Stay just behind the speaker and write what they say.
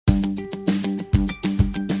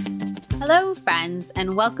Hello, friends,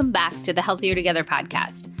 and welcome back to the Healthier Together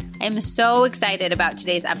podcast. I am so excited about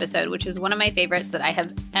today's episode, which is one of my favorites that I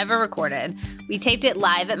have ever recorded. We taped it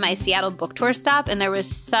live at my Seattle book tour stop, and there was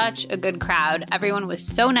such a good crowd. Everyone was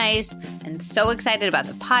so nice and so excited about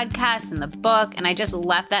the podcast and the book, and I just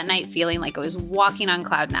left that night feeling like I was walking on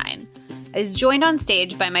cloud nine. I was joined on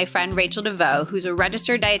stage by my friend Rachel DeVoe, who's a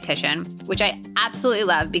registered dietitian, which I absolutely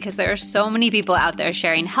love because there are so many people out there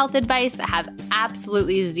sharing health advice that have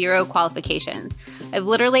absolutely zero qualifications. I've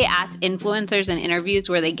literally asked influencers in interviews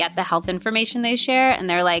where they get the health information they share, and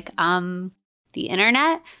they're like, the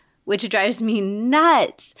internet? Which drives me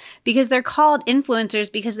nuts because they're called influencers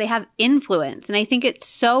because they have influence. And I think it's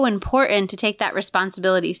so important to take that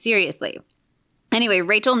responsibility seriously. Anyway,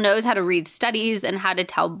 Rachel knows how to read studies and how to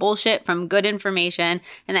tell bullshit from good information,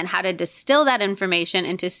 and then how to distill that information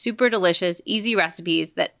into super delicious, easy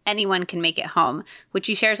recipes that anyone can make at home, which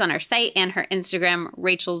she shares on her site and her Instagram,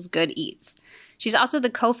 Rachel's Good Eats. She's also the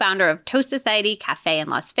co-founder of Toast Society Cafe in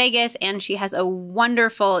Las Vegas, and she has a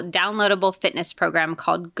wonderful downloadable fitness program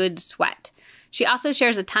called Good Sweat. She also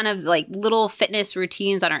shares a ton of little fitness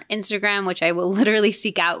routines on her Instagram, which I will literally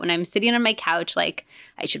seek out when I'm sitting on my couch like,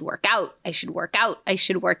 I should work out, I should work out, I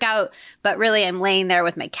should work out. But really, I'm laying there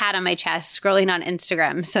with my cat on my chest scrolling on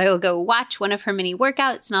Instagram. So I will go watch one of her mini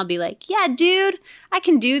workouts and I'll be like, yeah, dude, I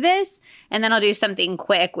can do this. And then I'll do something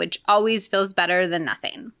quick, which always feels better than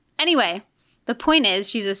nothing. Anyway, the point is,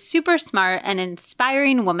 she's a super smart and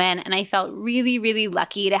inspiring woman, and I felt really, really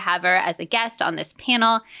lucky to have her as a guest on this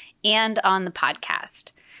panel and on the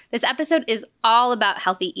podcast. This episode is all about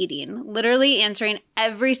healthy eating, literally answering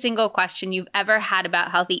every single question you've ever had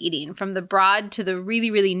about healthy eating, from the broad to the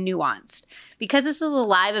really, really nuanced. Because this is a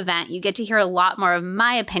live event, you get to hear a lot more of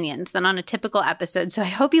my opinions than on a typical episode, so I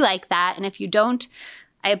hope you like that, and if you don't,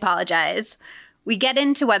 I apologize. We get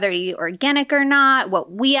into whether to eat organic or not,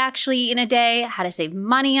 what we actually eat in a day, how to save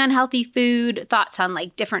money on healthy food, thoughts on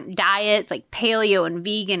different diets like paleo and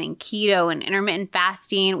vegan and keto and intermittent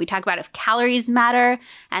fasting. We talk about if calories matter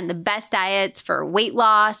and the best diets for weight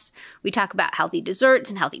loss. We talk about healthy desserts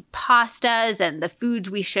and healthy pastas and the foods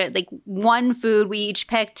we should, one food we each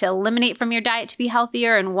picked to eliminate from your diet to be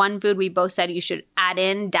healthier, and one food we both said you should add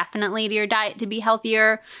in definitely to your diet to be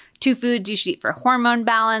healthier. 2 foods you should eat for hormone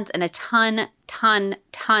balance, and a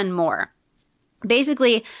ton more.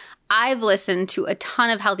 Basically, I've listened to a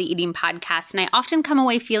ton of healthy eating podcasts, and I often come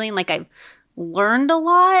away feeling like I've learned a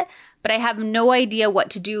lot, but I have no idea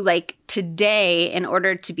what to do today in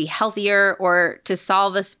order to be healthier or to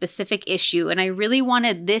solve a specific issue. And I really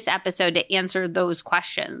wanted this episode to answer those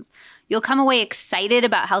questions. You'll come away excited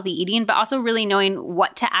about healthy eating, but also really knowing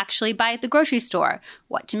what to actually buy at the grocery store,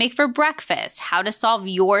 what to make for breakfast, how to solve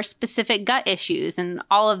your specific gut issues, and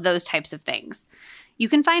all of those types of things. You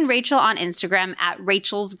can find Rachel on Instagram at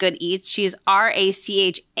Rachel's Good Eats. She's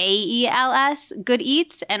RACHAELS Good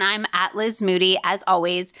Eats, and I'm at Liz Moody. As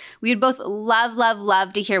always, we would both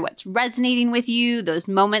love to hear what's resonating with you, those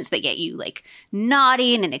moments that get you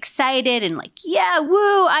nodding and excited and yeah,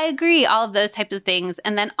 woo, I agree, all of those types of things.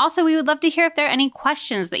 And then also we would love to hear if there are any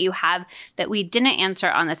questions that you have that we didn't answer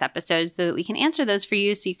on this episode, so that we can answer those for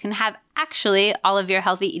you so you can have actually all of your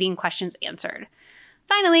healthy eating questions answered.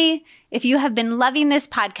 Finally, if you have been loving this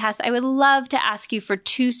podcast, I would love to ask you for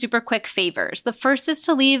 2 super quick favors. The first is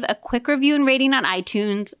to leave a quick review and rating on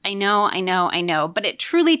iTunes. I know, but it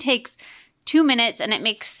truly takes 2 minutes, and it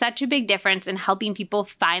makes such a big difference in helping people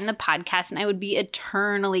find the podcast, and I would be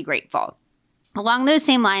eternally grateful. Along those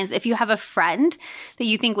same lines, if you have a friend that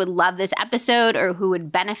you think would love this episode or who would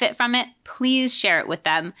benefit from it, please share it with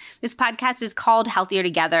them. This podcast is called Healthier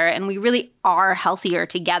Together, and we really are healthier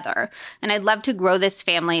together. And I'd love to grow this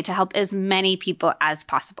family to help as many people as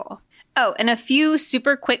possible. Oh, and a few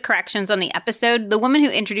super quick corrections on the episode. The woman who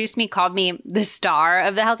introduced me called me the star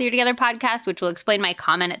of the Healthier Together podcast, which will explain my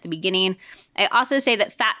comment at the beginning. I also say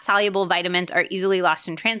that fat-soluble vitamins are easily lost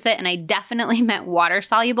in transit, and I definitely meant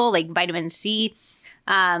water-soluble, like vitamin C.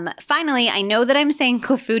 Finally, I know that I'm saying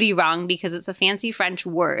clafoutis wrong because it's a fancy French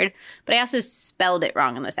word, but I also spelled it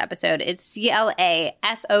wrong in this episode. It's CLAFOUTIS,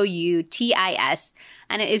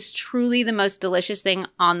 and it is truly the most delicious thing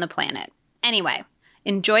on the planet. Anyway,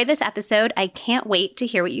 enjoy this episode. I can't wait to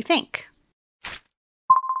hear what you think.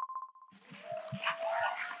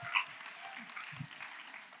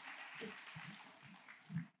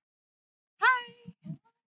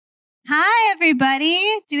 Hi, everybody.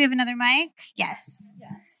 Do we have another mic? Yes.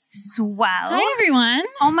 Swell. Hi, everyone.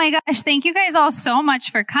 Oh my gosh. Thank you guys all so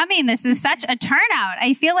much for coming. This is such a turnout.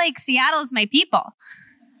 I feel like Seattle's my people.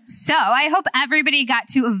 So I hope everybody got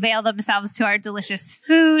to avail themselves to our delicious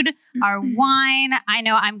food, our wine. I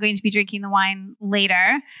know I'm going to be drinking the wine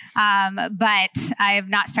later, but I have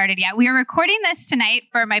not started yet. We are recording this tonight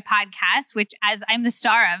for my podcast, which as I'm the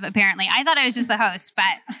star of, apparently. I thought I was just the host,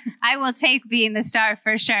 but I will take being the star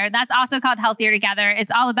for sure. That's also called Healthier Together.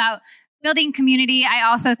 It's all about building community.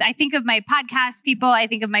 I think of my podcast people, I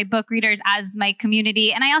think of my book readers as my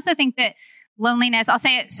community. And I also think that loneliness, I'll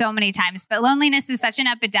say it so many times, but loneliness is such an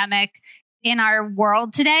epidemic in our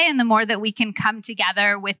world today. And the more that we can come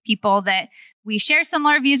together with people that we share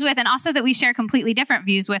similar views with, and also that we share completely different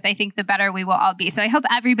views with, I think the better we will all be. So I hope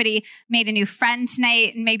everybody made a new friend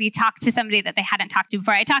tonight and maybe talked to somebody that they hadn't talked to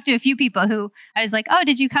before. I talked to a few people who I was like, oh,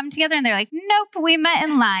 did you come together? And they're like, nope, we met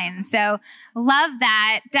in line. So love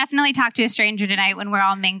that. Definitely talk to a stranger tonight when we're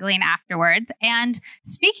all mingling afterwards. And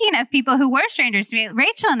speaking of people who were strangers to me,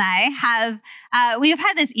 Rachel and I we've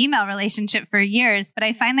had this email relationship for years, but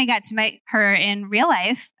I finally got to meet her in real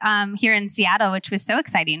life here in Seattle, which was so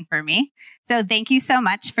exciting for me. So thank you so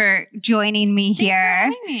much for joining me here.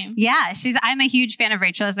 Thanks for having me. Yeah, I'm a huge fan of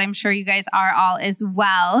Rachel, as I'm sure you guys are all as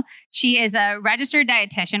well. She is a registered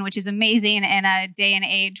dietitian, which is amazing in a day and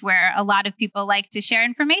age where a lot of people like to share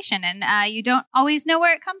information and you don't always know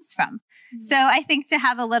where it comes from. So I think to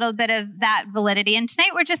have a little bit of that validity. And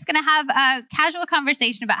tonight we're just going to have a casual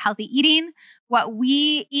conversation about healthy eating, what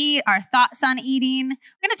we eat, our thoughts on eating.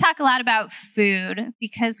 We're going to talk a lot about food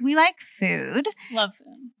because we like food. Love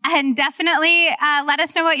food. And definitely let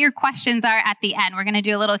us know what your questions are at the end. We're going to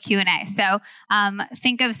do a little Q&A. So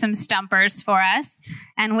think of some stumpers for us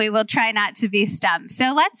and we will try not to be stumped.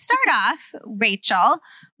 So let's start off, Rachel.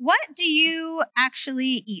 What do you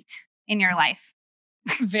actually eat in your life?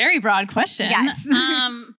 Very broad question. Yes.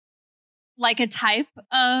 Like a type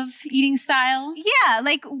of eating style? Yeah.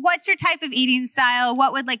 Like what's your type of eating style?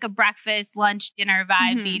 What would like a breakfast, lunch, dinner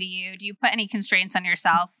vibe be to you? Do you put any constraints on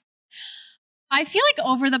yourself? I feel like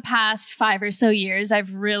over the past 5 or so years,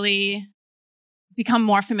 I've really become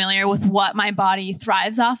more familiar with what my body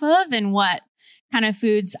thrives off of and what kind of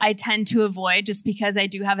foods I tend to avoid just because I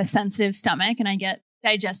do have a sensitive stomach and I get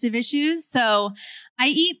digestive issues. So I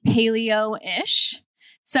eat paleo-ish.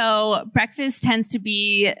 So breakfast tends to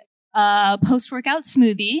be a post-workout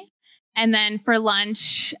smoothie. And then for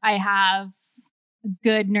lunch, I have a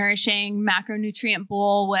good nourishing macronutrient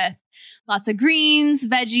bowl with lots of greens,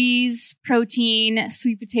 veggies, protein,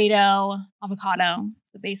 sweet potato, avocado,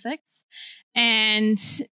 the basics. And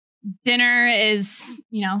dinner is,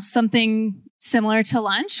 something similar to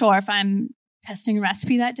lunch, or if I'm testing a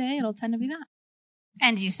recipe that day, it'll tend to be that.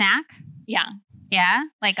 And do you snack? Yeah. Yeah?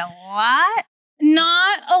 Like a lot?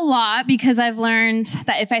 Not a lot, because I've learned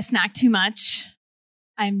that if I snack too much,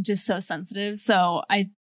 I'm just so sensitive. So I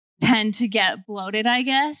tend to get bloated, I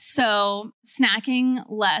guess. So snacking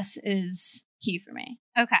less is key for me.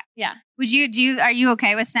 Okay. Yeah. Are you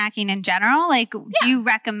okay with snacking in general? Like, do you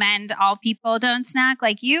recommend all people don't snack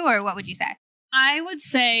like you, or what would you say? I would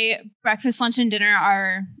say breakfast, lunch, and dinner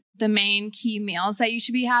are the main key meals that you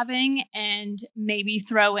should be having, and maybe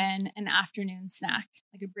throw in an afternoon snack,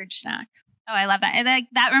 like a bridge snack. Oh, I love that. And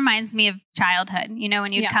that reminds me of childhood.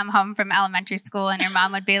 When you'd come home from elementary school and your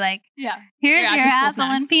mom would be like, here's your apple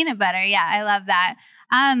and peanut butter. Yeah, I love that.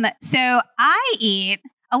 So I eat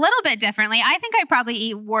a little bit differently. I think I probably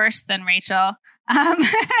eat worse than Rachel.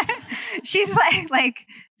 She's like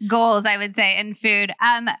goals, I would say, in food.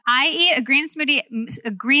 I eat a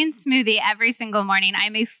green smoothie every single morning.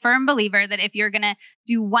 I'm a firm believer that if you're going to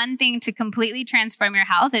do one thing to completely transform your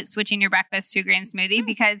health, it's switching your breakfast to a green smoothie,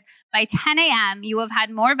 because by 10 a.m., you will have had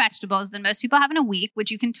more vegetables than most people have in a week, which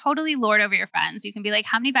you can totally lord over your friends. You can be like,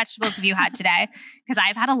 how many vegetables have you had today? Because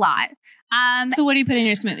I've had a lot. So what do you put in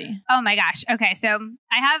your smoothie? Oh my gosh. Okay. So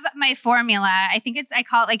I have my formula. I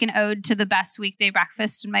call it like an ode to the best weekday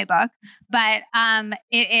breakfast in my book, but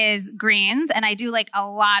it is greens, and I do like a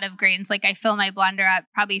lot of greens. Like I fill my blender up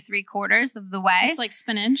probably 3/4 of the way. Just like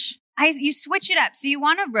spinach. You switch it up. So you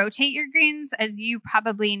want to rotate your greens, as you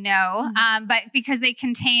probably know, but because they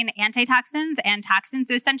contain antitoxins and toxins.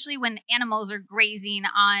 So essentially when animals are grazing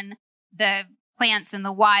on the plants in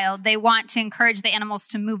the wild, they want to encourage the animals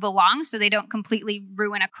to move along so they don't completely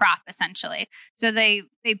ruin a crop, essentially. So they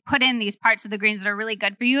put in these parts of the greens that are really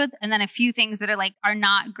good for you, and then a few things that are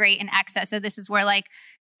not great in excess. So this is where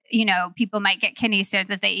people might get kidney stones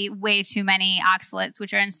if they eat way too many oxalates,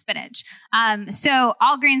 which are in spinach. So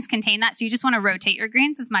all greens contain that. So you just want to rotate your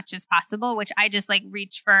greens as much as possible, which I just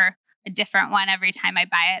reach for a different one every time I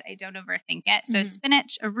buy it. I don't overthink it. So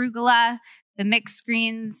spinach, arugula, the mixed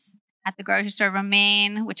greens, at the grocery store.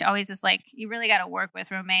 Romaine, which always is like, you really got to work with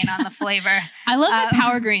romaine on the flavor. I love the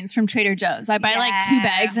Power Greens from Trader Joe's. I buy like 2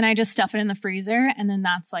 bags and I just stuff it in the freezer. And then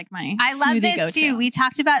that's like my I love this go-to. too. We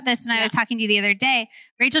talked about this when I was talking to you the other day.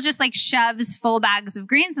 Rachel just like shoves full bags of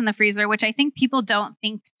greens in the freezer, which I think people don't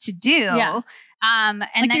think to do. Yeah. And like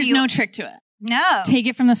then there's no trick to it. No. Take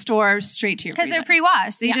it from the store straight to your freezer. Because they're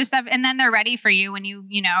pre-washed. So you just have, and then they're ready for you when you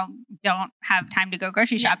don't have time to go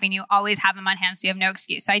grocery shopping. You always have them on hand, so you have no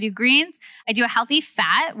excuse. So I do greens. I do a healthy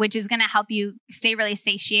fat, which is going to help you stay really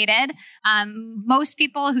satiated. Most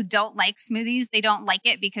people who don't like smoothies, they don't like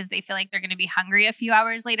it because they feel like they're going to be hungry a few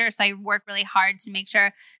hours later. So I work really hard to make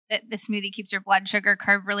sure that the smoothie keeps your blood sugar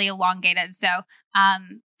curve really elongated. So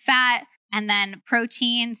fat. And then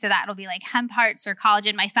protein, so that'll be like hemp hearts or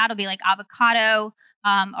collagen. My fat will be like avocado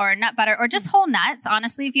or nut butter or just whole nuts.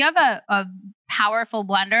 Honestly, if you have a powerful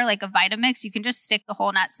blender like a Vitamix, you can just stick the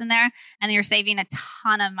whole nuts in there and you're saving a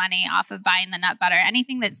ton of money off of buying the nut butter.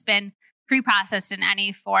 Anything that's been pre-processed in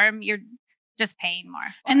any form, you're just paying more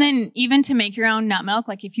for. And then even to make your own nut milk,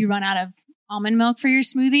 like if you run out of almond milk for your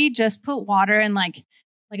smoothie, just put water and like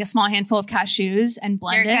a small handful of cashews and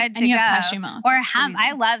blend You're it. good to and you go. have cashew milk. Or hemp.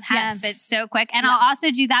 I love hemp. Yes. It's so quick. And I'll also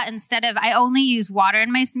do that instead of, I only use water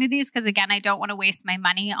in my smoothies because again, I don't want to waste my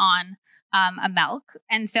money on a milk.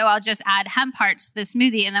 And so I'll just add hemp hearts to the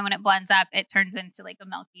smoothie. And then when it blends up, it turns into like a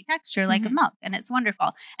milky texture, like a milk. And it's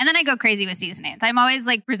wonderful. And then I go crazy with seasonings. I'm always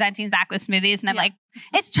like presenting Zach with smoothies and I'm like,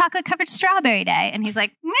 it's chocolate covered strawberry day. And he's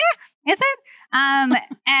like, is it?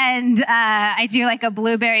 And I do like a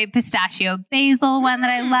blueberry pistachio basil one that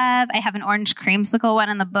I love. I have an orange creamsicle one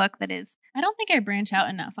in the book that is. I don't think I branch out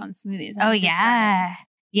enough on smoothies. Oh yeah.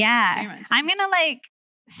 Yeah. I'm going to like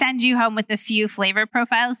send you home with a few flavor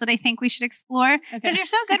profiles that I think we should explore because you're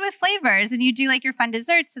so good with flavors and you do like your fun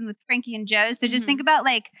desserts and with Frankie and Joe's. So just think about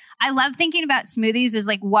like, I love thinking about smoothies as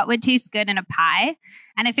like what would taste good in a pie.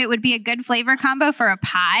 And if it would be a good flavor combo for a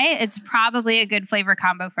pie, it's probably a good flavor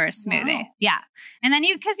combo for a smoothie. Wow. Yeah. And then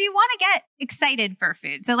because you want to get excited for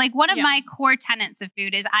food. So like one of my core tenets of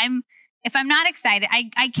food is if I'm not excited,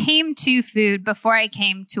 I came to food before I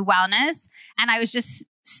came to wellness and I was just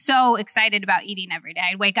so excited about eating every day.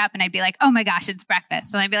 I'd wake up and I'd be like, oh my gosh, it's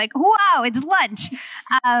breakfast. And I'd be like, wow, it's lunch.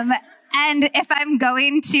 And if I'm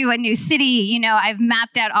going to a new city, I've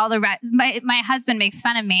mapped out all the my husband makes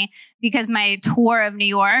fun of me because my tour of New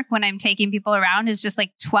York, when I'm taking people around, is just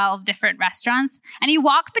like 12 different restaurants. And you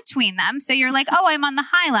walk between them. So you're like, oh, I'm on the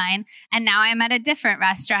High Line. And now I'm at a different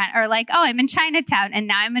restaurant. Or like, oh, I'm in Chinatown. And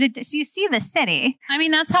now I'm at so you see the city. I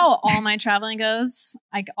mean, that's how all my traveling goes.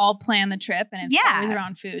 I'll plan the trip and it's always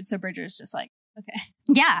around food. So Bridger's just like, okay.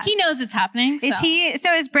 Yeah. He knows it's happening. So.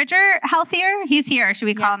 Is Bridger healthier? He's here. Should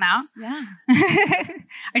we call him out? Yeah.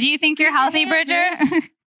 Or do you think you're healthy, Bridger?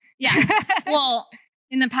 Yeah. Well,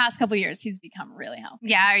 in the past couple of years, he's become really healthy.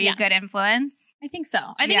 Yeah. Are you a good influence? I think so.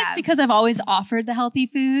 I think it's because I've always offered the healthy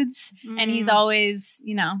foods and he's always,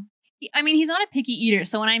 he's not a picky eater.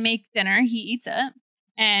 So when I make dinner, he eats it.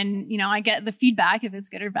 And, I get the feedback if it's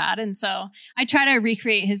good or bad. And so I try to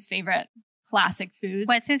recreate his favorite classic foods.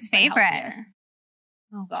 What's his favorite? Healthier.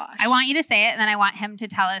 Oh gosh. I want you to say it and then I want him to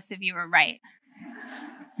tell us if you were right.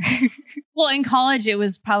 Well, in college it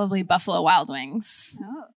was probably Buffalo Wild Wings.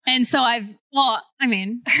 Oh. And so right?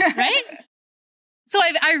 So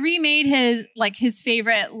I remade his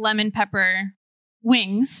favorite lemon pepper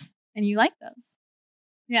wings and you like those.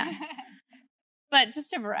 Yeah. But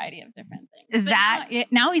just a variety of different things.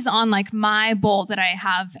 Now he's on like my bowl that I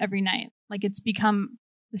have every night. Like it's become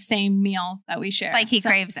the same meal that we share. Like he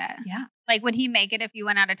craves it. Yeah. Like would he make it if you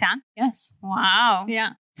went out of town? Yes. Wow.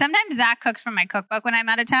 Yeah. Sometimes Zach cooks from my cookbook when I'm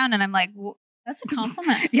out of town and I'm like, that's a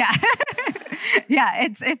compliment. Yeah. Yeah.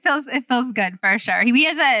 It feels good for sure.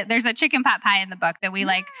 There's a chicken pot pie in the book that we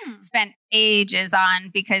spent ages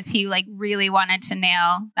on because he really wanted to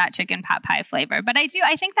nail that chicken pot pie flavor. But I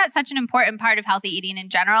think that's such an important part of healthy eating in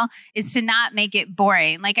general is to not make it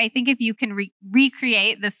boring. Like I think if you can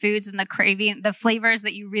recreate the foods and the flavors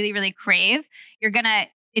that you really, really crave, you're going to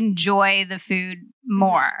enjoy the food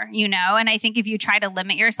more, And I think if you try to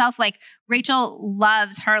limit yourself, like Rachel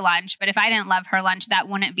loves her lunch, but if I didn't love her lunch, that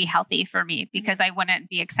wouldn't be healthy for me because I wouldn't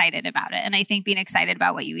be excited about it. And I think being excited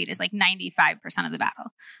about what you eat is like 95% of the battle.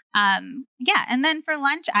 Yeah. And then for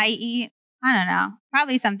lunch, I eat, I don't know,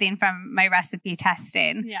 probably something from my recipe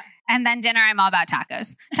testing. Yeah. And then dinner, I'm all about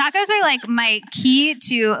tacos. Tacos are like my key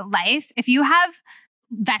to life. If you have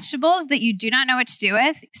vegetables that you do not know what to do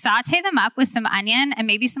with, saute them up with some onion and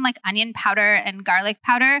maybe some onion powder and garlic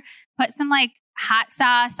powder. Put some hot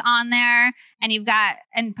sauce on there, and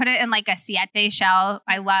and put it in like a siete shell.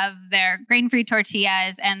 I love their grain-free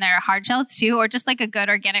tortillas and their hard shells too, or just like a good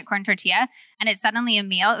organic corn tortilla. And it's suddenly a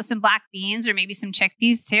meal with some black beans or maybe some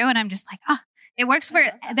chickpeas too. And I'm just like, oh, it works for,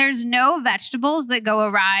 there's no vegetables that go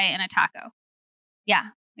awry in a taco. Yeah.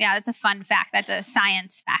 Yeah, that's a fun fact. That's a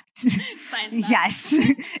science fact. Science fact. Yes.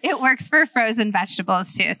 It works for frozen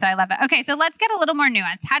vegetables too. So I love it. Okay, so let's get a little more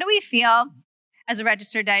nuanced. How do we feel as a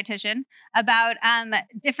registered dietitian about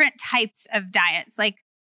different types of diets like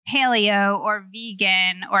paleo or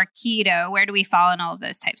vegan or keto? Where do we fall in all of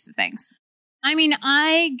those types of things? I mean,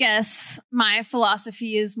 I guess my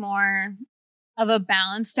philosophy is more of a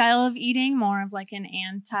balanced style of eating, more of like an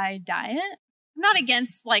anti-diet. I'm not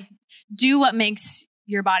against like do what makes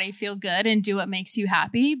your body feel good and do what makes you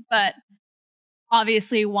happy, but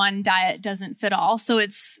obviously one diet doesn't fit all. So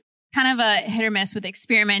it's kind of a hit or miss with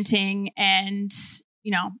experimenting and,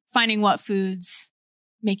 finding what foods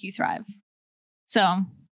make you thrive. So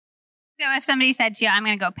if somebody said to you, I'm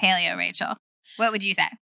going to go paleo, Rachel, what would you say?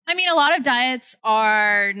 I mean, a lot of diets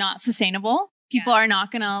are not sustainable. People are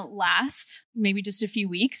not going to last maybe just a few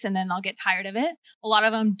weeks and then they'll get tired of it. A lot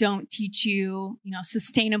of them don't teach you,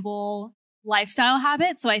 sustainable lifestyle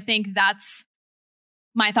habits. So I think that's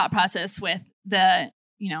my thought process with the,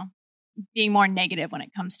 being more negative when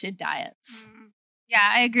it comes to diets. Yeah,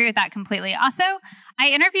 I agree with that completely. Also, I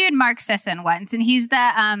interviewed Mark Sisson once, and he's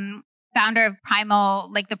the founder of Primal,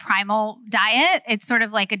 like the Primal diet. It's sort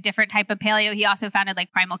of like a different type of paleo. He also founded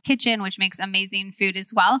like Primal Kitchen, which makes amazing food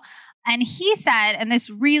as well. And he said, and this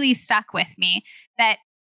really stuck with me, that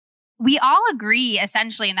we all agree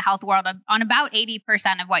essentially in the health world on about 80%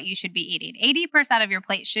 of what you should be eating. 80% of your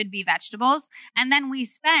plate should be vegetables. And then we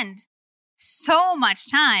spend so much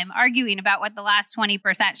time arguing about what the last 20%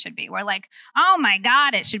 should be. We're like, oh my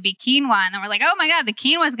God, it should be quinoa. And then we're like, oh my God, the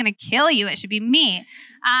quinoa is going to kill you. It should be meat.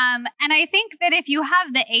 And I think that if you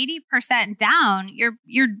have the 80% down,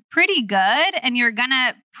 you're pretty good and you're going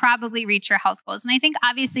to probably reach your health goals. And I think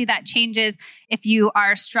obviously that changes if you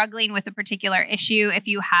are struggling with a particular issue. If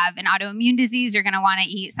you have an autoimmune disease, you're going to want to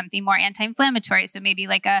eat something more anti-inflammatory. So maybe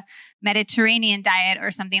like a Mediterranean diet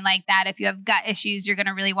or something like that. If you have gut issues, you're going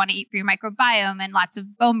to really want to eat for your microbiome and lots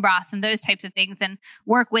of bone broth and those types of things, and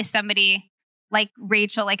work with somebody like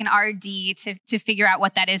Rachel, like an RD to figure out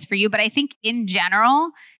what that is for you. But I think in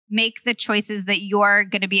general, make the choices that you're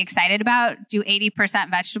going to be excited about. Do 80%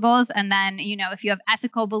 vegetables. And then, if you have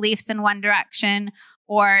ethical beliefs in one direction,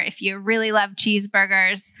 or if you really love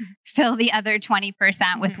cheeseburgers, fill the other 20%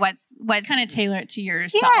 with what's kind of tailor it to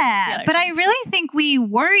yourself. Yeah. But I really think we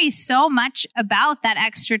worry so much about that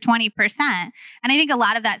extra 20%. And I think a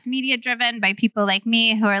lot of that's media driven by people like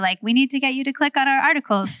me who are like, we need to get you to click on our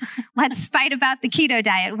articles. Let's fight about the keto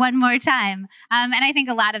diet one more time. And I think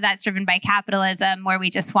a lot of that's driven by capitalism, where we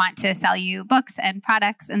just want to sell you books and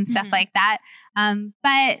products and stuff like that.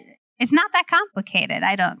 But it's not that complicated,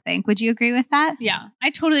 I don't think. Would you agree with that? Yeah, I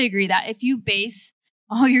totally agree that if you base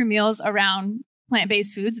all your meals around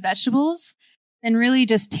plant-based foods, vegetables, then really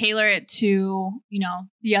just tailor it to,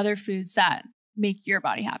 the other foods that make your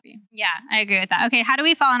body happy. Yeah, I agree with that. Okay, how do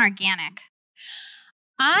we fall on organic?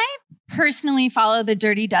 I personally follow the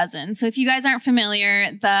Dirty Dozen. So if you guys aren't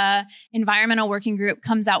familiar, the Environmental Working Group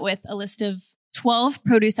comes out with a list of 12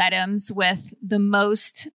 produce items with the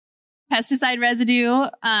most pesticide residue.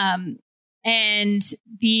 And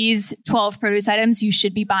these 12 produce items, you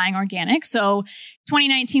should be buying organic. So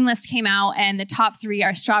 2019 list came out and the top 3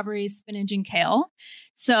 are strawberries, spinach, and kale.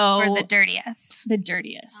 So for the dirtiest.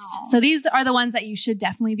 Oh. So these are the ones that you should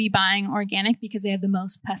definitely be buying organic because they have the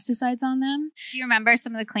most pesticides on them. Do you remember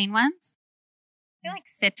some of the clean ones? I feel like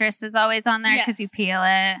citrus is always on there because you peel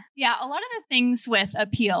it. Yeah, a lot of the things with a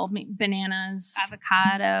peel, bananas.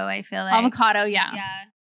 Avocado, I feel like. Avocado, yeah.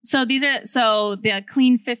 So the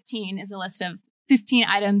Clean 15 is a list of 15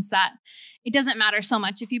 items that it doesn't matter so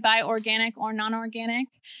much if you buy organic or non-organic.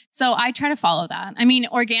 So I try to follow that. I mean,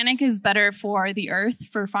 organic is better for the earth,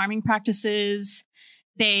 for farming practices.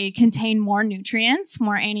 They contain more nutrients,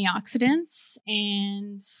 more antioxidants,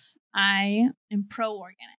 and I am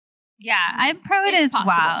pro-organic. Yeah, I'm pro it as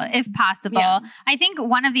well, if possible. Yeah. I think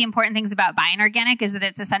one of the important things about buying organic is that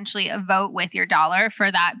it's essentially a vote with your dollar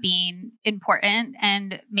for that being important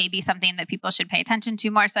and maybe something that people should pay attention to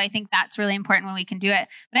more. So I think that's really important when we can do it.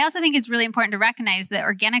 But I also think it's really important to recognize that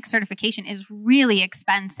organic certification is really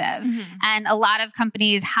expensive. And a lot of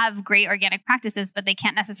companies have great organic practices, but they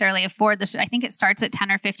can't necessarily afford this. I think it starts at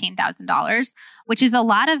 $10,000 or $15,000, which is a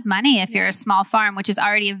lot of money if you're a small farm, which is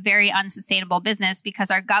already a very unsustainable business because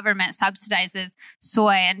our government government subsidizes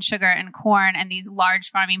soy and sugar and corn and these large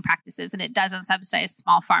farming practices, and it doesn't subsidize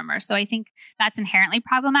small farmers. So I think that's inherently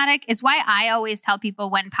problematic. It's why I always tell people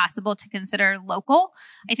when possible to consider local.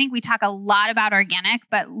 I think we talk a lot about organic,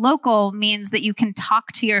 but local means that you can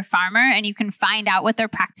talk to your farmer and you can find out what their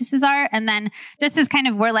practices are. And then just as kind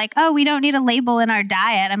of we're like, oh, we don't need a label in our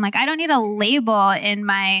diet. I'm like, I don't need a label in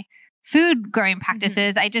my food growing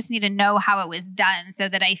practices. I just need to know how it was done so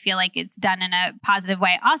that I feel like it's done in a positive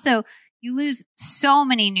way. Also, you lose so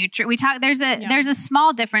many nutrients. There's a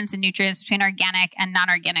small difference in nutrients between organic and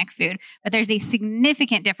non-organic food, but there's a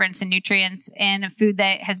significant difference in nutrients in food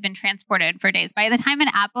that has been transported for days. By the time an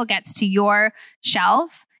apple gets to your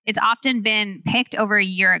shelf, it's often been picked over a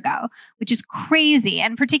year ago, which is crazy.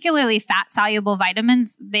 And particularly fat-soluble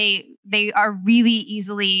vitamins, they are really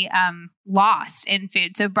easily lost in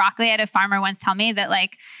food. So broccoli, I had a farmer once tell me that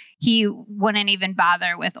like he wouldn't even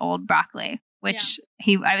bother with old broccoli, which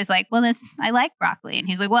I was like, well, I like broccoli. And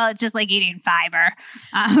he's like, well, it's just like eating fiber.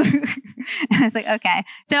 And I was like, okay.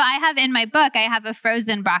 So I have in my book, I have a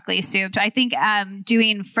frozen broccoli soup. I think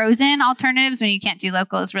doing frozen alternatives when you can't do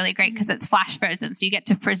local is really great because it's flash frozen. So you get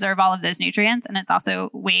to preserve all of those nutrients and it's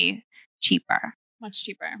also way cheaper. Much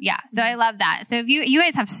cheaper. Yeah. So I love that. So if you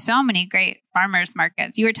guys have so many great farmers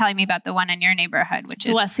markets. You were telling me about the one in your neighborhood, which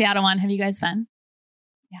is the West Seattle one. Have you guys been?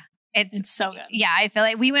 It's so good. Yeah, I feel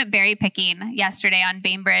like we went berry picking yesterday on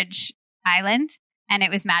Bainbridge Island and it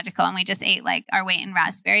was magical. And we just ate like our weight in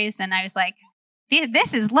raspberries. And I was like,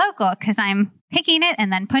 this is local because I'm picking it and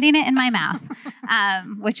then putting it in my mouth,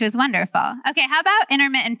 which was wonderful. Okay, how about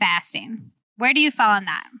intermittent fasting? Where do you fall on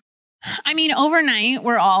that? I mean, overnight,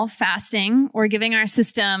 we're all fasting. We're giving our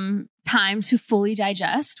system time to fully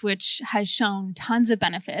digest, which has shown tons of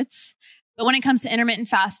benefits. But when it comes to intermittent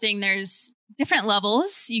fasting, there's different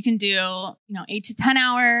levels. You can do, 8 to 10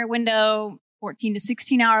 hour window, 14 to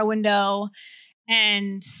 16 hour window.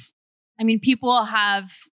 And I mean, people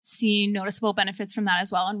have seen noticeable benefits from that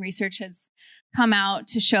as well. And research has come out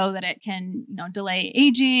to show that it can, delay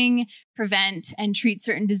aging, prevent and treat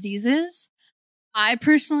certain diseases. I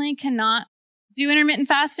personally cannot do intermittent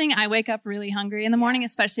fasting. I wake up really hungry in the morning,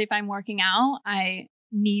 especially if I'm working out. I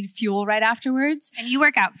need fuel right afterwards. And you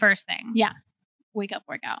work out first thing. Yeah. Wake up,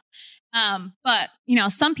 workout. But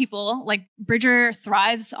some people like Bridger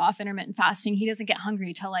thrives off intermittent fasting. He doesn't get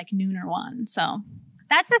hungry till like noon or 1. So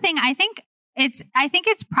that's the thing. I think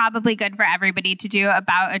it's probably good for everybody to do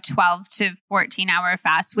about a 12 to 14 hour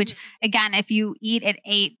fast, which again, if you eat at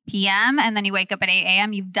 8 p.m. and then you wake up at 8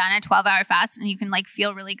 a.m., you've done a 12-hour fast and you can like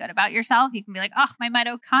feel really good about yourself. You can be like, oh, my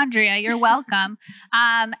mitochondria, you're welcome.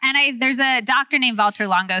 There's a doctor named Valter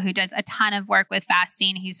Longo who does a ton of work with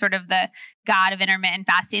fasting. He's sort of the god of intermittent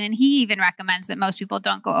fasting. And he even recommends that most people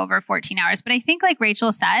don't go over 14 hours. But I think like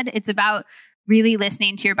Rachel said, it's about really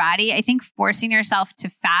listening to your body. I think forcing yourself to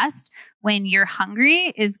fast when you're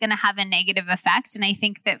hungry is going to have a negative effect. And I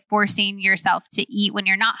think that forcing yourself to eat when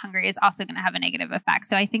you're not hungry is also going to have a negative effect.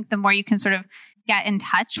 So I think the more you can sort of get in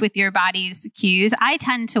touch with your body's cues, I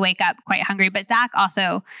tend to wake up quite hungry, but Zach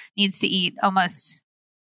also needs to eat almost.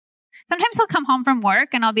 Sometimes he'll come home from work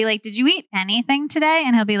and I'll be like, did you eat anything today?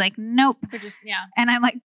 And he'll be like, nope. And I'm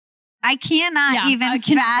like, I cannot even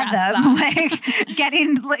fathom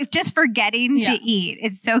just forgetting to eat.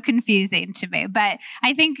 It's so confusing to me. But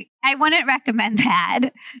I think I wouldn't recommend that,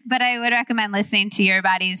 but I would recommend listening to your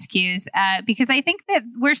body's cues because I think that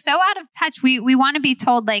we're so out of touch. We want to be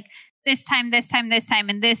told like this time, and this, and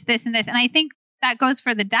this. And I think that goes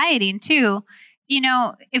for the dieting too.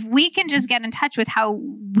 If we can just get in touch with how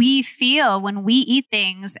we feel when we eat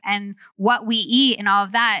things and what we eat and all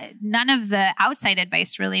of that, none of the outside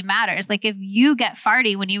advice really matters. Like if you get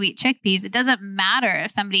farty when you eat chickpeas, it doesn't matter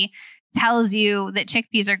if somebody tells you that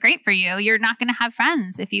chickpeas are great for you. You're not going to have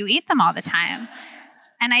friends if you eat them all the time.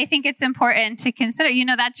 And I think it's important to consider,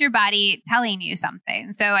 that's your body telling you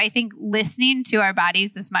something. So I think listening to our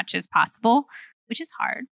bodies as much as possible, which is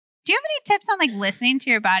hard. Do you have any tips on like listening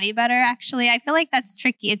to your body better? Actually, I feel like that's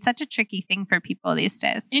tricky. It's such a tricky thing for people these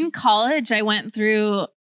days. In college, I went through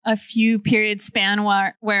a few period span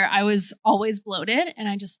where I was always bloated and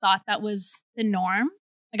I just thought that was the norm.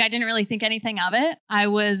 Like I didn't really think anything of it. I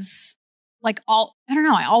was like I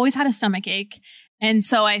always had a stomach ache. And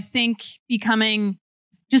so I think becoming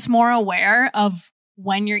just more aware of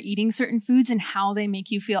when you're eating certain foods and how they make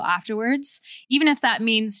you feel afterwards, even if that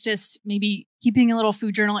means just maybe keeping a little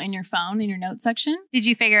food journal in your phone in your notes section. Did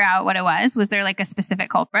you figure out what it was? Was there like a specific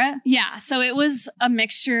culprit? Yeah. So it was a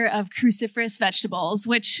mixture of cruciferous vegetables,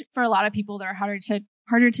 which for a lot of people, they're harder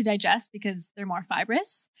to digest because they're more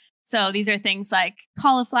fibrous. So these are things like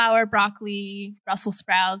cauliflower, broccoli, Brussels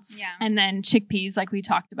sprouts, and then chickpeas like we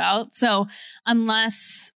talked about. So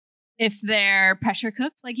unless if they're pressure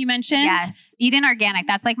cooked, like you mentioned. Yes. Eat an organic.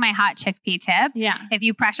 That's like my hot chickpea tip. Yeah. If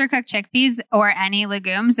you pressure cook chickpeas or any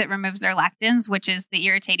legumes, it removes their lectins, which is the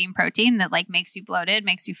irritating protein that like makes you bloated,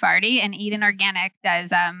 makes you farty. And Eat an Organic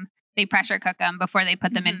does, they pressure cook them before they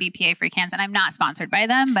put them in BPA free cans. And I'm not sponsored by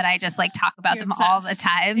them, but I just like talk about them obsessed. all the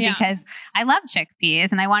time because I love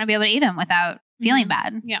chickpeas and I want to be able to eat them without feeling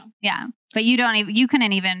bad. Yeah. Yeah. But you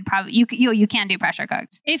couldn't even probably, you can do pressure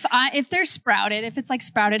cooked. If they're sprouted, if it's like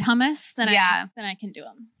sprouted hummus, then I can do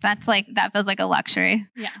them. That's like, that feels like a luxury.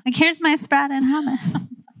 Yeah. Like, here's my sprouted hummus.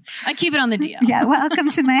 I keep it on the DL. Yeah. Welcome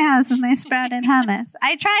to my house with my sprouted hummus.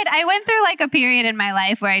 I went through like a period in my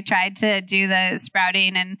life where I tried to do the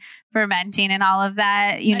sprouting and fermenting and all of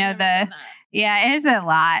that, yeah, it is a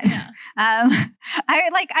lot. Yeah.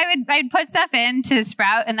 I'd put stuff in to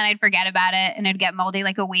sprout and then I'd forget about it and it'd get moldy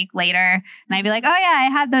like a week later. And I'd be like, oh yeah, I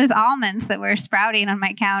had those almonds that were sprouting on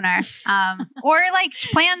my counter. Or like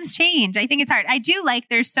plans change. I think it's hard. I do like,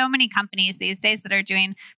 there's so many companies these days that are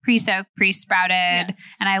doing pre-soaked, pre-sprouted.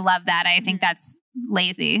 Yes. And I love that. I think that's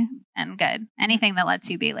lazy and good. Anything that lets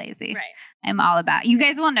you be lazy. Right. I'm all about. You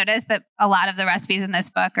guys will notice that a lot of the recipes in this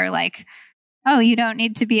book are like, oh, you don't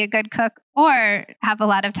need to be a good cook or have a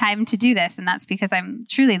lot of time to do this. And that's because I'm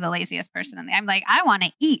truly the laziest person. I'm like, I want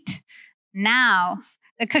to eat now.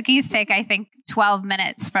 The cookies take, I think, 12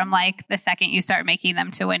 minutes from like the second you start making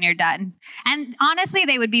them to when you're done. And honestly,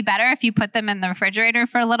 they would be better if you put them in the refrigerator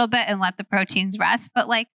for a little bit and let the proteins rest. But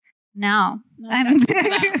like, no,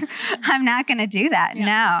 I'm not going to do that.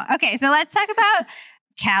 Yeah. No. Okay. So let's talk about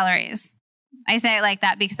calories. I say it like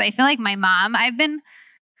that because I feel like I've been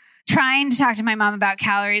trying to talk to my mom about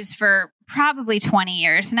calories for probably 20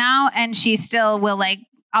 years now. And she still will like,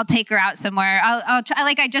 I'll take her out somewhere. I'll try,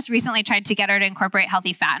 like I just recently tried to get her to incorporate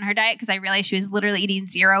healthy fat in her diet because I realized she was literally eating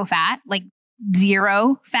zero fat. And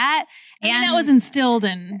that was instilled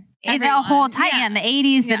in the whole time in the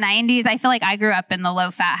 80s, the 90s. I feel like I grew up in the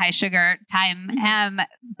low fat, high sugar time.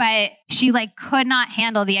 But she like could not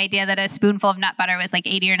handle the idea that a spoonful of nut butter was like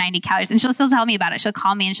 80 or 90 calories. And she'll still tell me about it. She'll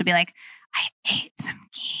call me and she'll be like, I ate some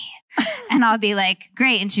ghee. And I'll be like,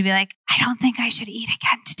 great. And she'd be like, I don't think I should eat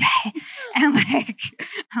again today. And like,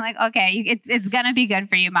 I'm like, okay, it's going to be good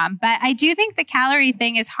for you, Mom. But I do think the calorie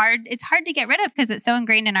thing is hard. It's hard to get rid of because it's so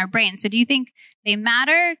ingrained in our brain. So do you think they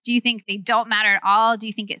matter? Do you think they don't matter at all? Do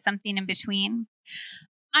you think it's something in between?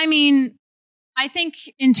 I mean, I think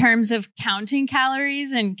in terms of counting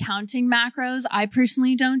calories and counting macros, I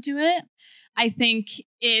personally don't do it. I think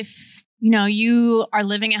if you are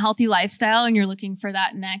living a healthy lifestyle and you're looking for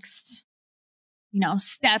that next,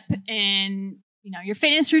 step in, your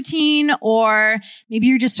fitness routine, or maybe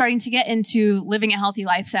you're just starting to get into living a healthy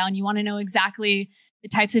lifestyle and you want to know exactly the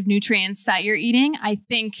types of nutrients that you're eating, I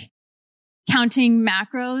think counting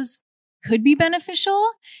macros could be beneficial.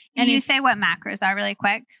 And you say what macros are really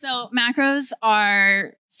quick. So macros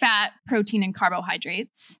are fat, protein, and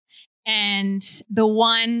carbohydrates. And the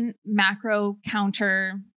one macro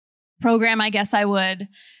counter program I guess I would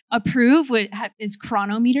approve is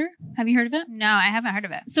Chronometer. Have you heard of it? No, I haven't heard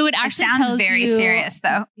of it. So it actually sounds very serious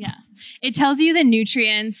though. Yeah. It tells you the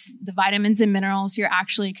nutrients, the vitamins and minerals you're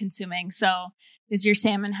actually consuming. So does your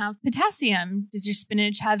salmon have potassium? Does your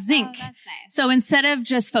spinach have zinc? Oh, that's nice. So instead of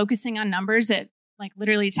just focusing on numbers, it like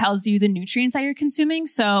literally tells you the nutrients that you're consuming.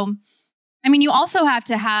 So, I mean, you also have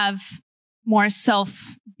to have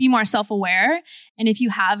be more self-aware. And if you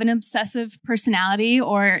have an obsessive personality,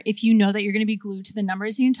 or if you know that you're going to be glued to the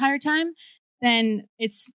numbers the entire time, then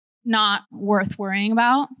it's not worth worrying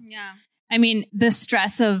about. Yeah. I mean, the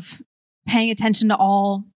stress of paying attention to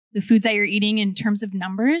all the foods that you're eating in terms of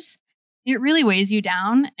numbers, it really weighs you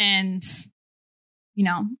down. And,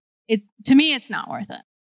 to me, it's not worth it.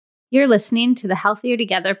 You're listening to the Healthier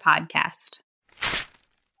Together podcast.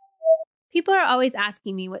 People are always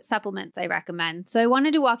asking me what supplements I recommend, so I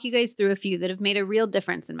wanted to walk you guys through a few that have made a real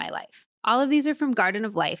difference in my life. All of these are from Garden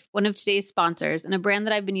of Life, one of today's sponsors, and a brand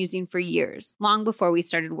that I've been using for years, long before we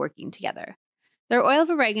started working together. Their oil of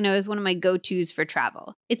oregano is one of my go-tos for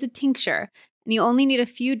travel. It's a tincture, and you only need a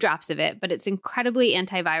few drops of it, but it's incredibly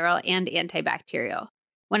antiviral and antibacterial.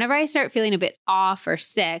 Whenever I start feeling a bit off or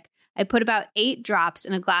sick, I put about 8 drops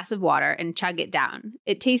in a glass of water and chug it down.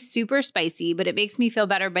 It tastes super spicy, but it makes me feel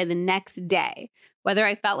better by the next day, whether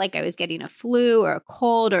I felt like I was getting a flu or a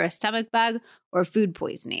cold or a stomach bug or food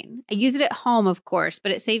poisoning. I use it at home, of course,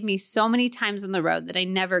 but it saved me so many times on the road that I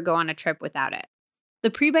never go on a trip without it. The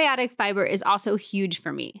prebiotic fiber is also huge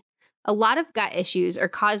for me. A lot of gut issues are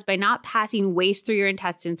caused by not passing waste through your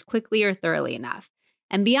intestines quickly or thoroughly enough.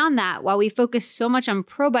 And beyond that, while we focus so much on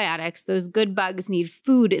probiotics, those good bugs need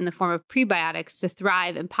food in the form of prebiotics to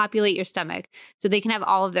thrive and populate your stomach so they can have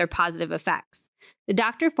all of their positive effects. The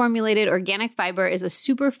doctor-formulated organic fiber is a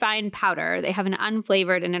super fine powder. They have an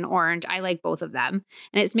unflavored and an orange. I like both of them.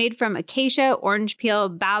 And it's made from acacia, orange peel,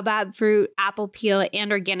 baobab fruit, apple peel,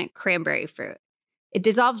 and organic cranberry fruit. It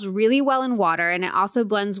dissolves really well in water, and it also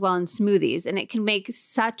blends well in smoothies, and it can make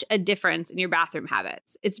such a difference in your bathroom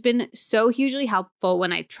habits. It's been so hugely helpful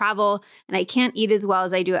when I travel and I can't eat as well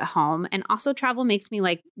as I do at home. And also travel makes me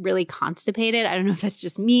really constipated. I don't know if that's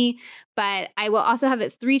just me, but I will also have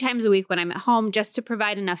it 3 times a week when I'm at home just to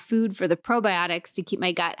provide enough food for the probiotics to keep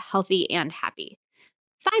my gut healthy and happy.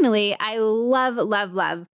 Finally, I love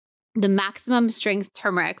the maximum strength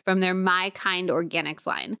turmeric from their My Kind Organics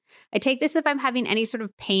line. I take this if I'm having any sort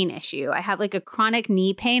of pain issue. I have a chronic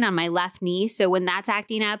knee pain on my left knee, so when that's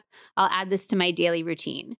acting up, I'll add this to my daily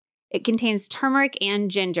routine. It contains turmeric and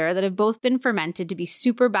ginger that have both been fermented to be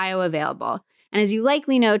super bioavailable. And as you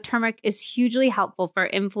likely know, turmeric is hugely helpful for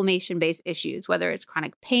inflammation-based issues, whether it's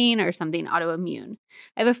chronic pain or something autoimmune.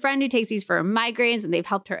 I have a friend who takes these for migraines, and they've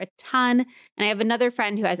helped her a ton. And I have another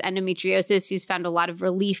friend who has endometriosis who's found a lot of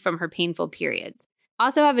relief from her painful periods. I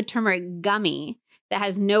also have a turmeric gummy that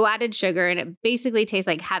has no added sugar, and it basically tastes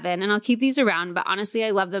like heaven. And I'll keep these around, but honestly,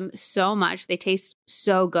 I love them so much. They taste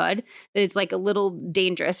so good that it's a little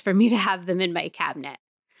dangerous for me to have them in my cabinet.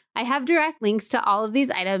 I have direct links to all of these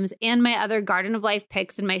items and my other Garden of Life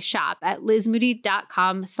picks in my shop at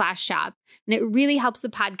lizmoody.com/shop. And it really helps the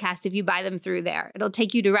podcast if you buy them through there. It'll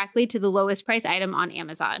take you directly to the lowest price item on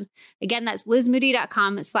Amazon. Again, that's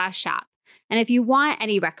lizmoody.com/shop. And if you want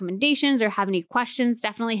any recommendations or have any questions,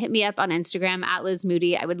 definitely hit me up on Instagram at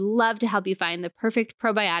lizmoody. I would love to help you find the perfect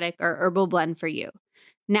probiotic or herbal blend for you.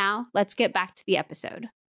 Now, let's get back to the episode.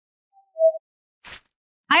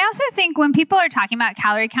 I also think when people are talking about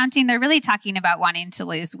calorie counting, they're really talking about wanting to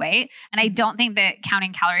lose weight. And I don't think that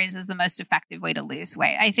counting calories is the most effective way to lose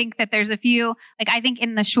weight. I think that there's a few, I think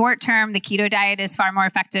in the short term, the keto diet is far more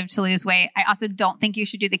effective to lose weight. I also don't think you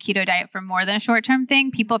should do the keto diet for more than a short term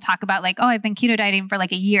thing. People talk about I've been keto dieting for a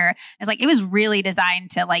year. It's it was really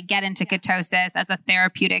designed to get into ketosis as a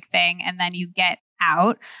therapeutic thing. And then you get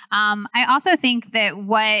out. I also think that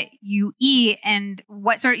what you eat and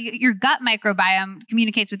what sort of your gut microbiome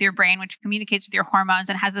communicates with your brain, which communicates with your hormones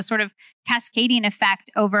and has a sort of cascading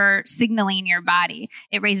effect over signaling your body.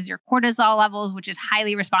 It raises your cortisol levels, which is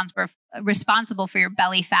highly responsible for your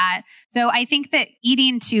belly fat. So I think that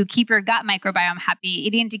eating to keep your gut microbiome happy,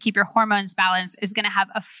 eating to keep your hormones balanced is going to have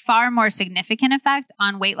a far more significant effect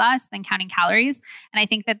on weight loss than counting calories. And I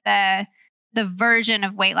think that the version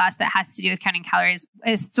of weight loss that has to do with counting calories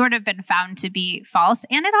has sort of been found to be false.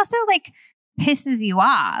 And it also pisses you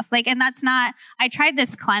off. And that's not, I tried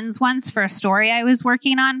this cleanse once for a story I was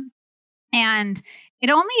working on, and it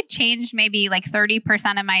only changed maybe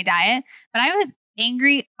 30% of my diet, but I was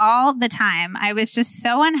angry all the time. I was just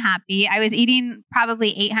so unhappy. I was eating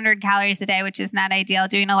probably 800 calories a day, which is not ideal,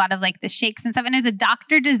 doing a lot of the shakes and stuff. And it was a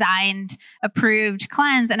doctor designed, approved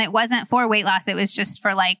cleanse. And it wasn't for weight loss. It was just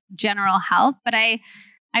for general health. But I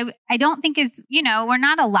don't think it's, we're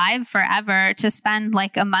not alive forever to spend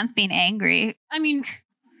a month being angry. I mean,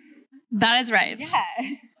 that is right.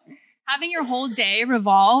 Yeah. Having your whole day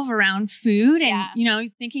revolve around food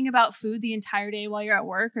and, thinking about food the entire day while you're at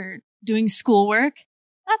work or doing schoolwork,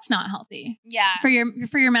 that's not healthy. Yeah. For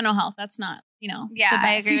your mental health, that's not, the best.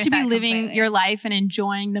 I agree. You should be living completely. your life and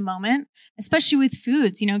enjoying the moment, especially with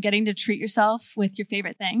foods, getting to treat yourself with your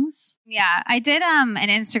favorite things. Yeah. I did an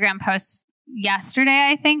Instagram post yesterday,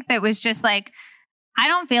 I think, that was just I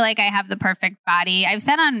don't feel like I have the perfect body. I've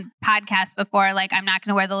said on podcasts before, I'm not going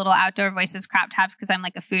to wear the little Outdoor Voices crop tops because I'm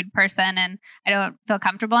a food person and I don't feel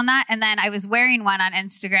comfortable in that. And then I was wearing one on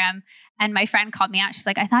Instagram and my friend called me out. She's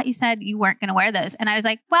like, I thought you said you weren't going to wear those. And I was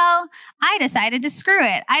like, well, I decided to screw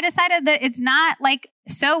it. I decided that it's not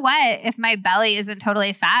so what if my belly isn't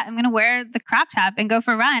totally fat? I'm going to wear the crop top and go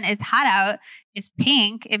for a run. It's hot out. It's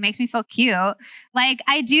pink. It makes me feel cute.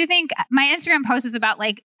 I do think my Instagram post is about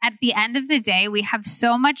at the end of the day, we have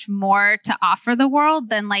so much more to offer the world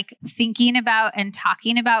than thinking about and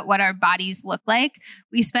talking about what our bodies look like.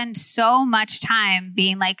 We spend so much time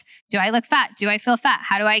being do I look fat? Do I feel fat?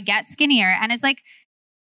 How do I get skinnier? And it's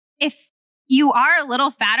if you are a little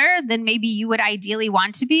fatter than maybe you would ideally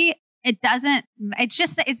want to be,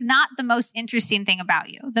 it's not the most interesting thing about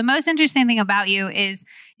you. The most interesting thing about you is,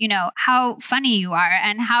 how funny you are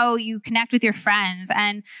and how you connect with your friends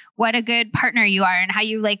and what a good partner you are and how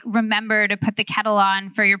you remember to put the kettle on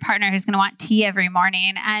for your partner who's going to want tea every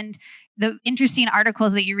morning and the interesting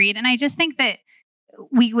articles that you read. And I just think that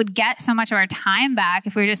we would get so much of our time back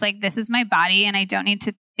if we were just like, this is my body and I don't need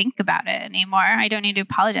to think about it anymore. I don't need to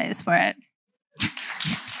apologize for it.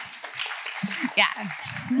 Yeah.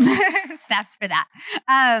 Snaps for that.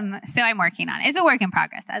 So I'm working on it. It's a work in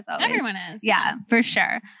progress, as always. Everyone is. Yeah, for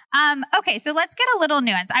sure. Okay, so let's get a little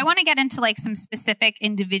nuance. I want to get into like some specific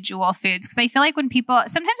individual foods because I feel like when people,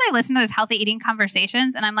 sometimes I listen to those healthy eating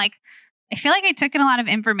conversations and I'm like, I feel like I took in a lot of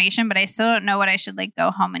information, but I still don't know what I should like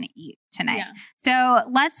go home and eat tonight. Yeah. So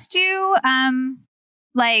let's do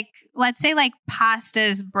let's say like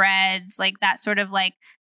pastas, breads, like that sort of like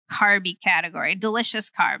carby category, delicious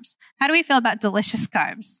carbs. How do we feel about delicious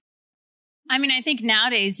carbs? I mean, I think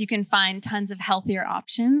nowadays you can find tons of healthier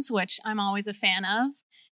options, which I'm always a fan of.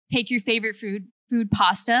 Take your favorite food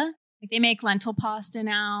pasta. Like they make lentil pasta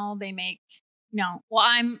now. They make,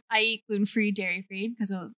 I eat gluten-free, dairy-free because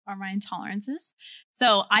those are my intolerances.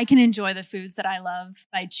 So I can enjoy the foods that I love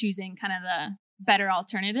by choosing kind of the better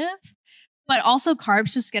alternative. But also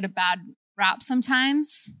carbs just get a bad rap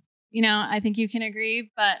sometimes. I think you can agree.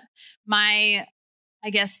 But my, I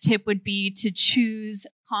guess, tip would be to choose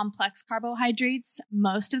complex carbohydrates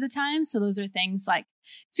most of the time. So those are things like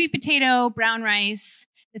sweet potato, brown rice,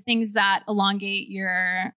 the things that elongate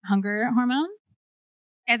your hunger hormone.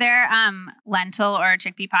 Are there lentil or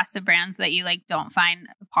chickpea pasta brands that you like don't find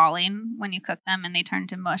appalling when you cook them and they turn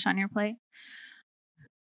to mush on your plate?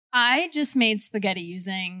 I just made spaghetti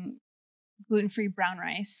using gluten-free brown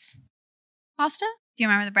rice pasta. Do you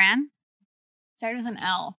remember the brand? Started with an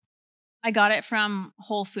L. I got it from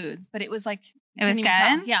Whole Foods, but it was like it was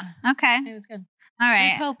good. Yeah. Okay. It was good. All right.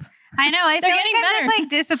 There's hope. I know. I feel like I'm better. just like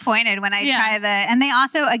disappointed when I try and they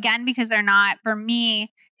also, again, because they're not, for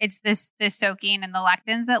me, it's this soaking and the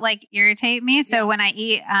lectins that like irritate me. So when I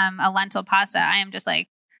eat a lentil pasta, I am just like,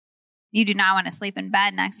 you do not want to sleep in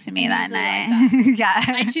bed next to me that night. Like that.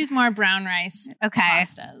 Yeah. I choose more brown rice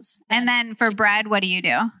pastas. And then for bread, what do you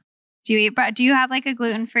do? Do you eat bread? Do you have like a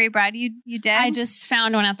gluten-free bread you did? I just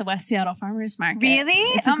found one at the West Seattle Farmers Market. Really?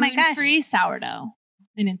 It's a gluten-free sourdough,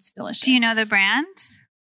 and it's delicious. Do you know the brand?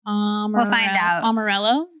 We'll find out.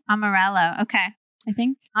 Amarello. Okay. I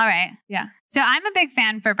think. All right. Yeah. So I'm a big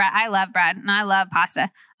fan for bread. I love bread and I love pasta.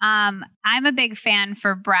 I'm a big fan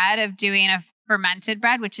for bread of doing a fermented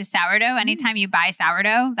bread, which is sourdough. Anytime you buy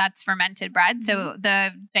sourdough, that's fermented bread. So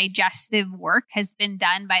the digestive work has been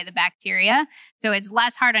done by the bacteria. So it's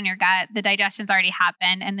less hard on your gut. The digestion's already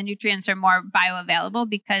happened and the nutrients are more bioavailable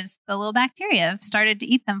because the little bacteria have started to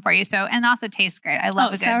eat them for you. So, and also tastes great. I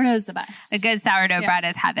love sourdough is the best. A good sourdough bread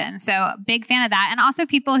is heaven. So big fan of that. And also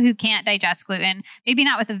people who can't digest gluten, maybe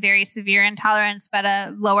not with a very severe intolerance, but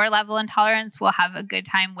a lower level intolerance will have a good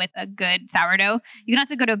time with a good sourdough. You can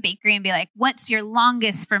also go to a bakery and be like, what's your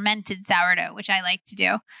longest fermented sourdough, which I like to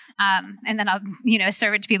do. And then I'll,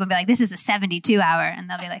 serve it to people and be like, this is a 72-hour. And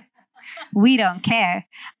they'll be like, we don't care.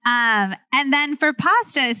 And then for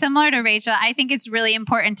pasta, similar to Rachel, I think it's really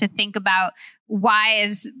important to think about why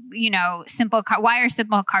are simple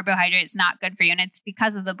carbohydrates not good for you? And it's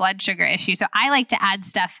because of the blood sugar issue. So I like to add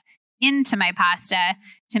stuff into my pasta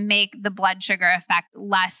to make the blood sugar effect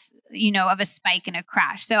less, of a spike and a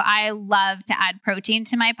crash. So I love to add protein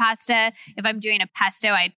to my pasta. If I'm doing a pesto,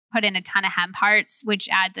 I put in a ton of hemp hearts, which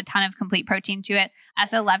adds a ton of complete protein to it. I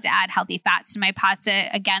also love to add healthy fats to my pasta.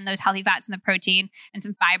 Again, those healthy fats and the protein and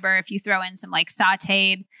some fiber. If you throw in some like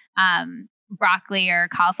sauteed broccoli or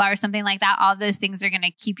cauliflower or something like that, all of those things are going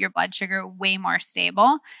to keep your blood sugar way more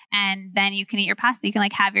stable. And then you can eat your pasta. You can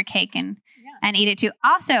like have your cake and eat it too.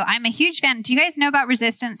 Also, I'm a huge fan. Do you guys know about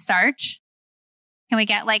resistant starch? Can we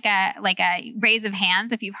get like a raise of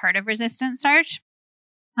hands if you've heard of resistant starch?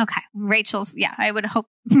 Okay. I would hope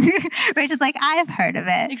Rachel's like, I've heard of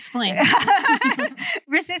it. Explain.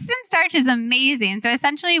 Resistant starch is amazing. So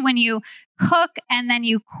essentially when you cook and then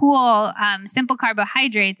you cool simple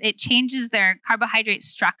carbohydrates, it changes their carbohydrate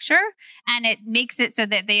structure and it makes it so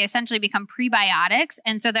that they essentially become prebiotics.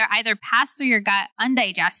 And so they're either passed through your gut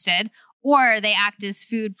undigested or they act as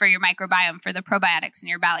food for your microbiome, for the probiotics in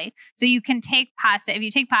your belly. So you can take pasta. If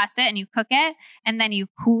you take pasta and you cook it and then you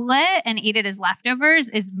cool it and eat it as leftovers,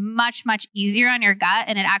 is much, much easier on your gut.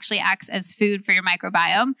 And it actually acts as food for your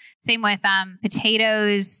microbiome. Same with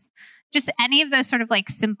potatoes, just any of those sort of like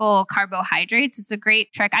simple carbohydrates. It's a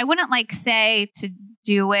great trick. I wouldn't like say to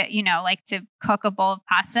do it, like to cook a bowl of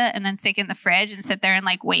pasta and then stick it in the fridge and sit there and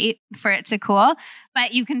like wait for it to cool.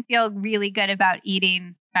 But you can feel really good about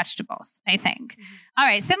eating vegetables, I think. All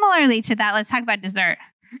right. Similarly to that, let's talk about dessert.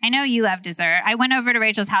 I know you love dessert. I went over to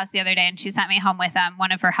Rachel's house the other day and she sent me home with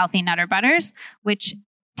one of her healthy Nutter Butters, which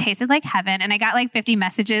tasted like heaven. And I got like 50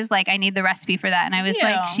 messages like, I need the recipe for that. And I was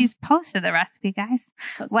like, she's posted the recipe, guys.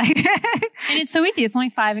 Like, and it's so easy. It's only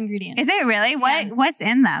 5 ingredients. Is it really? What's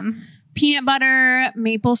in them? Peanut butter,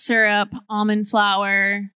 maple syrup, almond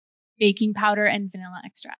flour, baking powder, and vanilla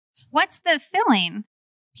extract. What's the filling?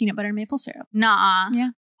 Peanut butter and maple syrup. Nuh-uh. Yeah.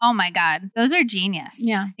 Oh my God. Those are genius.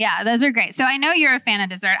 Yeah. Yeah, those are great. So I know you're a fan of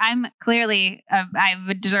dessert. I'm clearly, I have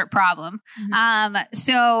a dessert problem. Mm-hmm.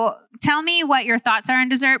 So tell me what your thoughts are on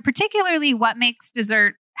dessert, particularly what makes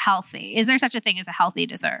dessert healthy. Is there such a thing as a healthy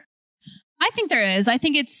dessert? I think there is. I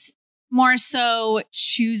think it's more so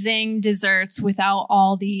choosing desserts without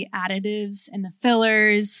all the additives and the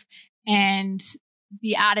fillers and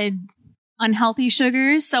the added unhealthy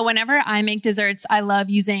sugars. So whenever I make desserts, I love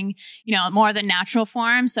using, more of the natural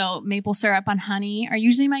form. So maple syrup on honey are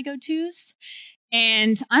usually my go-tos.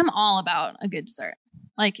 And I'm all about a good dessert.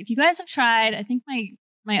 Like if you guys have tried, I think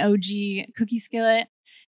my OG cookie skillet,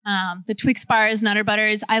 the Twix bars, Nutter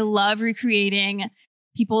Butters, I love recreating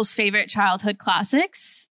people's favorite childhood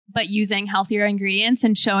classics, but using healthier ingredients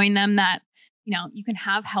and showing them that, you can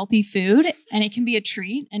have healthy food and it can be a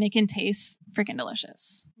treat and it can taste freaking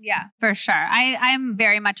delicious. Yeah, for sure. I'm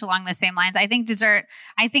very much along the same lines. I think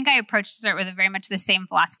I approach dessert with very much the same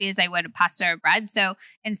philosophy as I would pasta or bread. So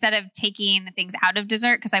instead of taking things out of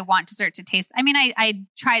dessert, because I want dessert to taste, I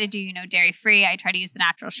try to do, dairy free. I try to use the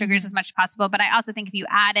natural sugars as much as possible. But I also think if you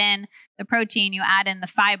add in the protein, you add in the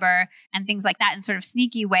fiber and things like that in sort of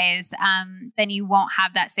sneaky ways, then you won't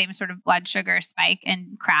have that same sort of blood sugar spike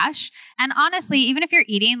and crash. And honestly, even if you're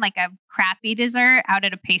eating like a crappy dessert out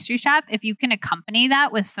at a pastry shop, if you can accompany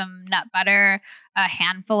that with some nut butter, a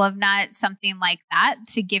handful of nuts, something like that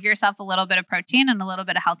to give yourself a little bit of protein and a little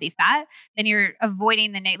bit of healthy fat, then you're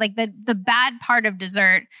avoiding the bad part of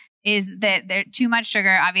dessert is that too much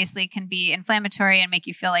sugar obviously can be inflammatory and make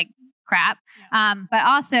you feel like crap. But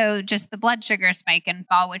also just the blood sugar spike and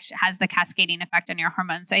fall, which has the cascading effect on your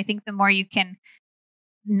hormones. So I think the more you can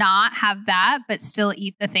not have that, but still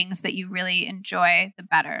eat the things that you really enjoy, the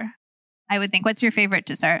better. I would think. What's your favorite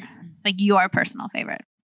dessert? Like your personal favorite?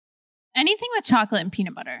 Anything with chocolate and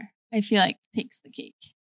peanut butter, I feel like takes the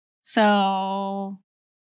cake. So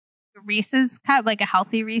Reese's cup, like a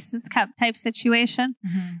healthy Reese's cup type situation.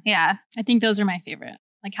 Mm-hmm. Yeah. I think those are my favorite.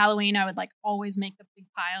 Like Halloween, I would like always make the big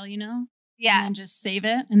pile, Yeah. And just save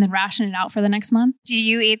it and then ration it out for the next month. Do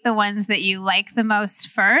you eat the ones that you like the most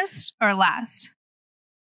first or last?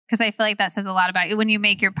 Because I feel like that says a lot about you. When you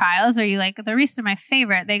make your piles, are you like, the Reese's are my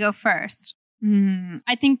favorite, they go first?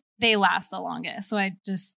 I think they last the longest. So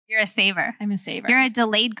you're a saver. I'm a saver. You're a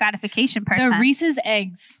delayed gratification person. The Reese's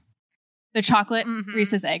eggs, the chocolate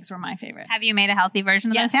Reese's eggs were my favorite. Have you made a healthy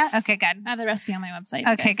version of those yet? Okay, good. I have the recipe on my website.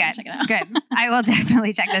 Okay, good. Check it out. Good. I will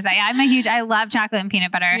definitely check this out. I love chocolate and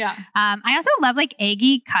peanut butter. Yeah. I also love like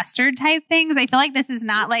eggy custard type things. I feel like this is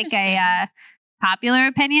not like a popular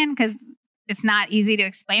opinion because it's not easy to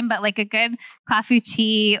explain, but like a good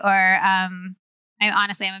clafouti or I'm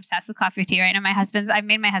obsessed with clafouti right now. I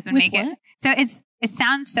made my husband with make what? it. So it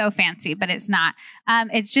sounds so fancy, but it's not.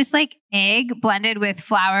 It's just like egg blended with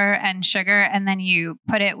flour and sugar, and then you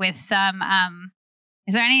put it with some.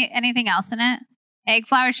 Is there anything else in it? Egg,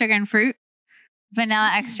 flour, sugar, and fruit,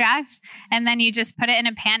 vanilla extract, and then you just put it in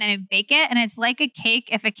a pan and bake it. And it's like a cake.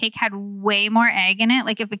 If a cake had way more egg in it,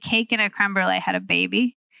 like if a cake and a creme brulee had a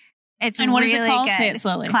baby. And what really is it called? Good. Say it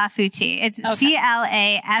slowly. Clafouti. It's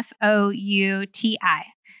okay. CLAFOUTI.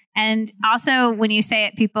 And also, when you say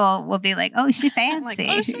it, people will be like, "Oh, she's fancy."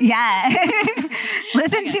 Like, yeah.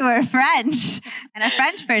 Listen to her French, and a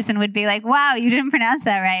French person would be like, "Wow, you didn't pronounce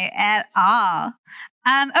that right at all."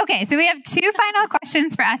 Okay, so we have 2 final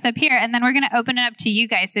questions for us up here, and then we're going to open it up to you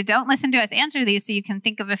guys. So don't listen to us answer these, so you can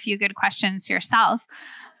think of a few good questions yourself.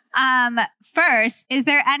 First, is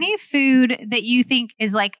there any food that you think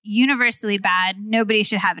is like universally bad? Nobody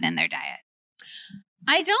should have it in their diet.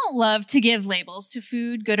 I don't love to give labels to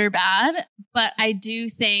food, good or bad, but I do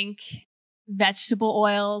think vegetable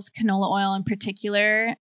oils, canola oil in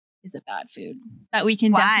particular, is a bad food that we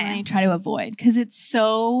can definitely try to avoid because it's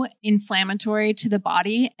so inflammatory to the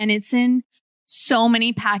body and it's in so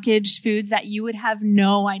many packaged foods that you would have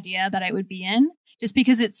no idea that it would be in. Just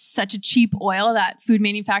because it's such a cheap oil that food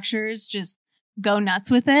manufacturers just go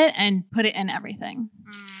nuts with it and put it in everything.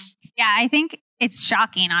 Yeah, I think it's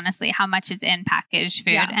shocking, honestly, how much is in packaged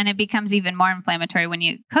food. Yeah. And it becomes even more inflammatory when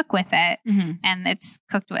you cook with it and it's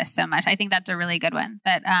cooked with so much. I think that's a really good one.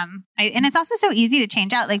 But and it's also so easy to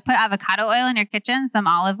change out. Like put avocado oil in your kitchen, some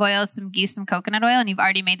olive oil, some ghee, some coconut oil, and you've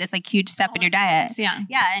already made this like huge step in your diet. Yeah.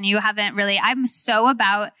 Yeah. And you haven't really, I'm so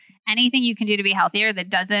about anything you can do to be healthier that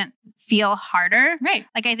doesn't feel harder. Right.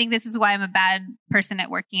 Like, I think this is why I'm a bad person at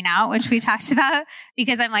working out, which we talked about,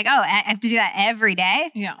 because I'm like, oh, I have to do that every day.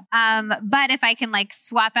 Yeah. But if I can like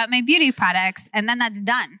swap out my beauty products and then that's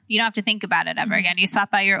done, you don't have to think about it ever again. You swap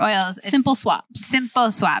out your oils. It's Simple swaps.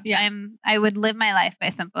 Simple swaps. Yeah. I would live my life by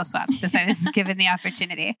simple swaps if I was given the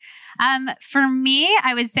opportunity. For me,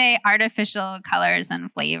 I would say artificial colors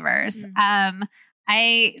and flavors.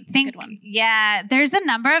 I think, yeah, there's a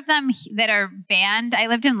number of them that are banned. I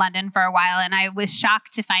lived in London for a while and I was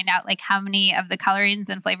shocked to find out like how many of the colorings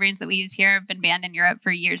and flavorings that we use here have been banned in Europe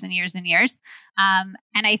for years and years and years. And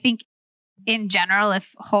I think in general,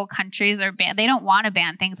 if whole countries are banned, they don't want to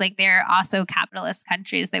ban things. Like, they're also capitalist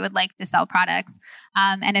countries. They would like to sell products.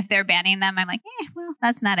 And if they're banning them, I'm like, well,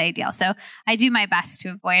 that's not ideal. So I do my best to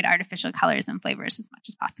avoid artificial colors and flavors as much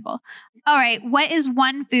as possible. All right. What is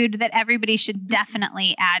one food that everybody should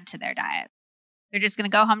definitely add to their diet? They're just going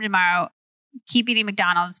to go home tomorrow, keep eating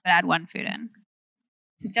McDonald's, but add one food in.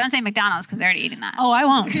 Don't say McDonald's because they're already eating that. Oh, I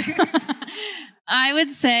won't. I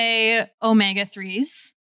would say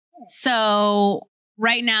omega-3s. So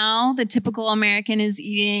right now, the typical American is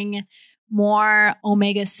eating more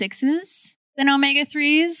omega-6s than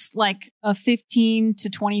omega-3s, like a 15 to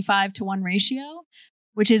 25 to 1 ratio,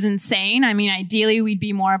 which is insane. I mean, ideally, we'd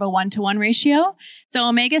be more of a 1-to-1 ratio. So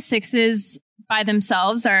omega-6s by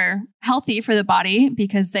themselves are healthy for the body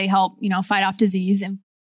because they help, fight off disease and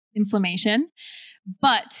inflammation.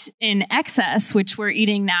 But in excess, which we're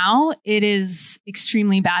eating now, it is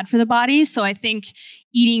extremely bad for the body. So I think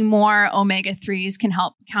eating more omega-3s can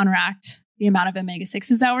help counteract the amount of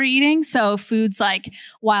omega-6s that we're eating. So foods like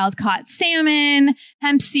wild-caught salmon,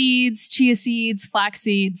 hemp seeds, chia seeds, flax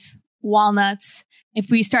seeds, walnuts.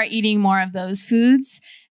 If we start eating more of those foods,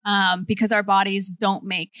 because our bodies don't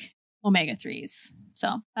make omega-3s.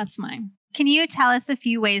 So that's mine. Can you tell us a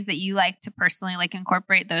few ways that you like to personally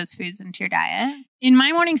incorporate those foods into your diet? In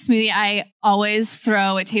my morning smoothie, I always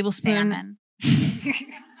throw a tablespoon. Salmon.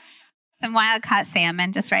 Some wild-caught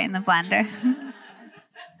salmon just right in the blender.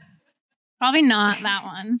 Probably not that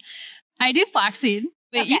one. I do flaxseed.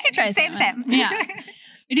 But you could try same. Yeah.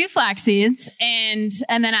 I do flax seeds. And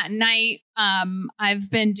then at night, I've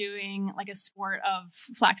been doing like a squirt of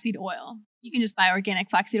flaxseed oil. You can just buy organic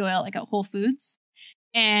flaxseed oil like at Whole Foods.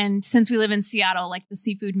 And since we live in Seattle, like the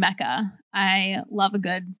seafood mecca, I love a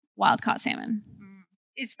good wild-caught salmon.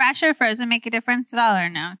 Is fresh or frozen make a difference at all, or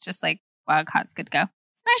no? Just like wild-caught's good to go?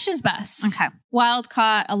 Fresh is best. Okay.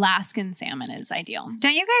 Wild-caught Alaskan salmon is ideal.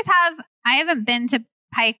 Don't you guys I haven't been to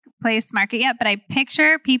Pike Place Market yet, but I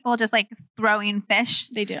picture people just like throwing fish.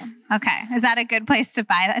 They do. Okay. Is that a good place to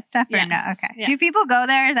buy that stuff or Yes. no? Okay. Yeah. Do people go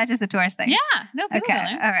there? Or is that just a tourist thing? Yeah. No, people Okay. go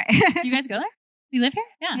there. All right. Do you guys go there? You live here?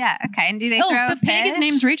 Yeah. Yeah. Okay. And do they throw the pig, his fish?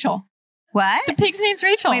 name's Rachel. What? The pig's name's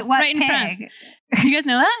Rachel. Wait, what right in front. pig? Do you guys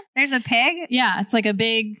know that? There's a pig? Yeah, it's like a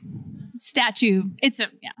big statue. It's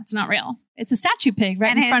not real. It's a statue pig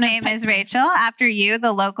right And in front his of name is Pike Place. Rachel, after you,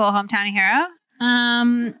 the local hometown hero?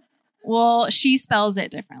 Well, she spells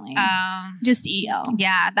it differently. Just EL.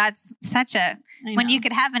 Yeah, that's such a... I When know. you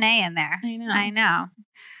could have an A in there. I know.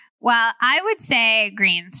 Well, I would say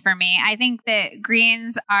greens for me. I think that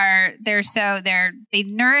greens they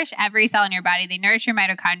nourish every cell in your body. They nourish your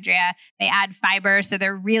mitochondria. They add fiber. So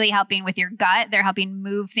they're really helping with your gut. They're helping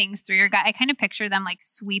move things through your gut. I kind of picture them like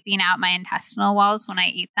sweeping out my intestinal walls when I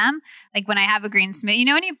eat them. Like when I have a green smoothie, you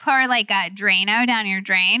know, when you pour like a Drano down your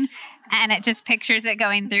drain and it just pictures it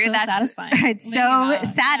going through. So That's satisfying. It's so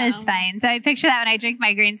satisfying. So I picture that when I drink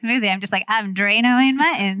my green smoothie, I'm just like, I'm Dranoing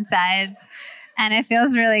my insides. And it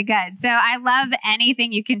feels really good. So I love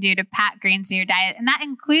anything you can do to pack greens in your diet. And that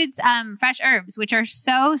includes fresh herbs, which are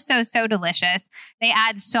so, so, so delicious. They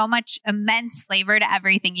add so much immense flavor to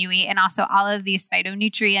everything you eat. And also all of these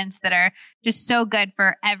phytonutrients that are just so good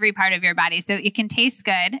for every part of your body. So it can taste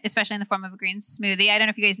good, especially in the form of a green smoothie. I don't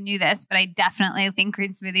know if you guys knew this, but I definitely think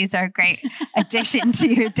green smoothies are a great addition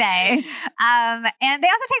to your day. And they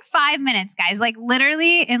also take 5 minutes, guys. Like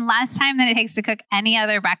literally in less time than it takes to cook any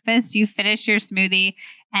other breakfast, you finish your smoothie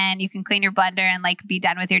and you can clean your blender and like be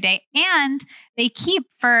done with your day. And they keep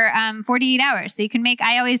for 48 hours. So you can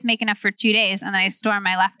I always make enough for 2 days and then I store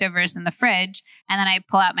my leftovers in the fridge and then I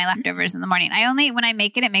pull out my leftovers in the morning. When I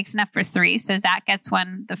make it, it makes enough for 3. So Zach gets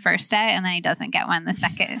one the first day and then he doesn't get one the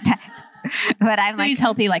second time. But I'm he's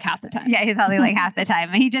healthy like half the time. Yeah, he's healthy like half the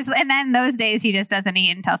time. And then those days he just doesn't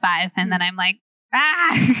eat until 5. And then I'm like,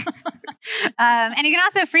 and you can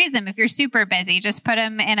also freeze them if you're super busy. Just put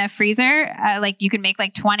them in a freezer. Like you can make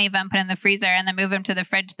like 20 of them, put in the freezer, and then move them to the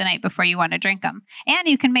fridge the night before you want to drink them. And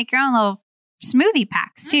you can make your own little smoothie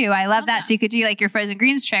packs too. I love that. So you could do like your frozen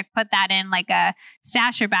greens trick, put that in like a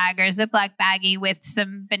stasher bag or a Ziploc baggie with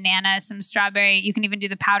some banana, some strawberry. You can even do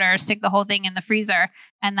the powder, stick the whole thing in the freezer,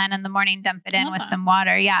 and then in the morning dump it in with some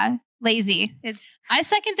water. Yeah. Lazy. I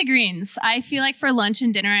second the greens. I feel like for lunch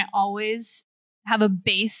and dinner, I always have a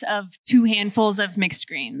base of 2 handfuls of mixed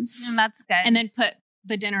greens. And that's good. And then put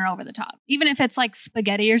the dinner over the top. Even if it's like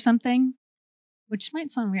spaghetti or something. Which might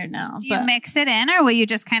sound weird now. Do you mix it in or will you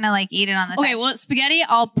just kind of like eat it on the side? Okay, well, spaghetti,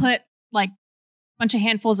 I'll put like a bunch of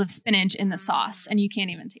handfuls of spinach in the sauce and you can't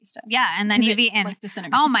even taste it. Yeah, and then you've eaten. Like,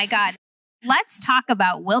 disintegrates. Oh my God. Let's talk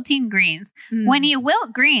about wilting greens. When you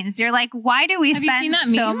wilt greens, you're like, why do we spend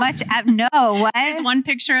so much? No, what? There's one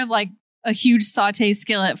picture of like a huge saute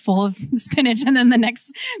skillet full of spinach, and then the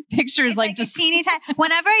next picture is like just teeny tiny.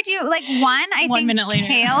 Whenever I do I think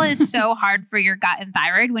kale is so hard for your gut and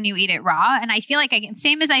thyroid when you eat it raw. And I feel like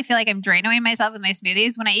same as I feel like I'm Dranoing myself with my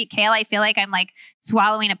smoothies. When I eat kale, I feel like I'm like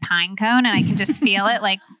swallowing a pine cone, and I can just feel it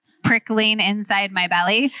like prickling inside my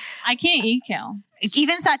belly. I can't eat kale,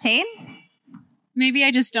 even sauteed. Maybe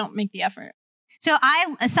I just don't make the effort. So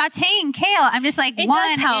sauteing kale, I'm just like, it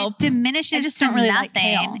does help. It diminishes I just don't really nothing. Like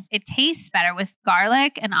kale. It tastes better with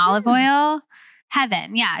garlic and olive oil.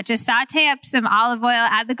 Heaven. Yeah. Just saute up some olive oil,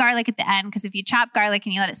 add the garlic at the end. Because if you chop garlic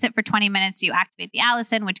and you let it sit for 20 minutes, you activate the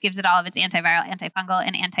allicin, which gives it all of its antiviral, antifungal,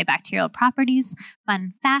 and antibacterial properties.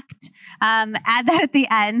 Fun fact. Add that at the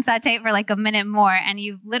end, saute it for like a minute more. And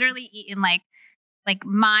you've literally eaten like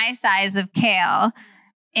my size of kale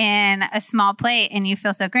in a small plate and you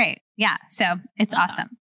feel so great. Yeah. So it's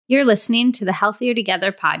awesome. You're listening to the Healthier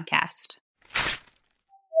Together podcast.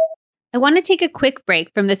 I want to take a quick break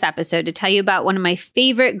from this episode to tell you about one of my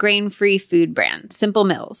favorite grain-free food brands, Simple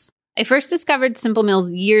Mills. I first discovered Simple Mills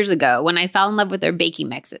years ago when I fell in love with their baking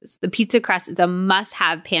mixes. The pizza crust is a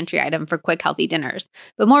must-have pantry item for quick, healthy dinners.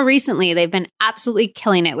 But more recently, they've been absolutely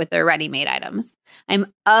killing it with their ready-made items.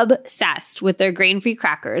 I'm obsessed with their grain-free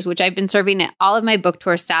crackers, which I've been serving at all of my book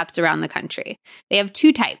tour stops around the country. They have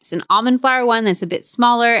 2 types, an almond flour one that's a bit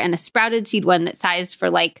smaller and a sprouted seed one that's sized for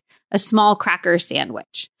like a small cracker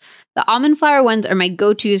sandwich. The almond flour ones are my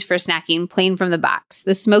go-tos for snacking plain from the box.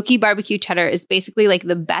 The smoky barbecue cheddar is basically like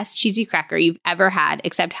the best cheesy cracker you've ever had,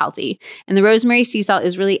 except healthy. And the rosemary sea salt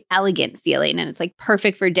is really elegant feeling, and it's like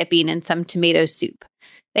perfect for dipping in some tomato soup.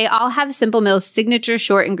 They all have Simple Mills' signature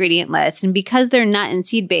short ingredient list, and because they're nut and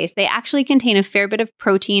seed based, they actually contain a fair bit of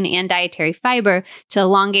protein and dietary fiber to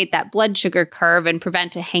elongate that blood sugar curve and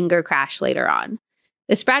prevent a hunger crash later on.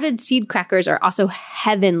 The sprouted seed crackers are also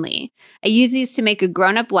heavenly. I use these to make a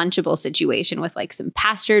grown-up Lunchable situation with like some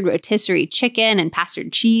pastured rotisserie chicken and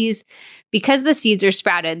pastured cheese. Because the seeds are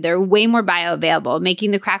sprouted, they're way more bioavailable,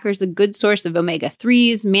 making the crackers a good source of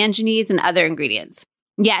omega-3s, manganese, and other ingredients.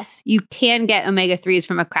 Yes, you can get omega-3s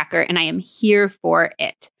from a cracker, and I am here for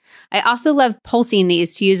it. I also love pulsing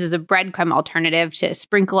these to use as a breadcrumb alternative to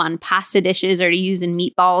sprinkle on pasta dishes or to use in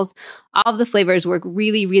meatballs. All of the flavors work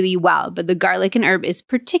really, really well, but the garlic and herb is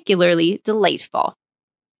particularly delightful.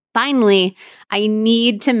 Finally, I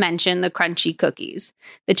need to mention the crunchy cookies.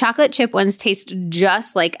 The chocolate chip ones taste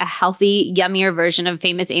just like a healthy, yummier version of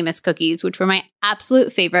Famous Amos cookies, which were my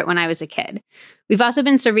absolute favorite when I was a kid. We've also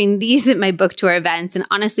been serving these at my book tour events, and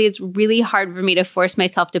honestly, it's really hard for me to force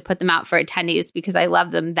myself to put them out for attendees because I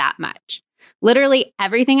love them that much. Literally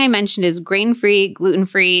everything I mentioned is grain-free,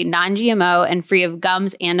 gluten-free, non-GMO, and free of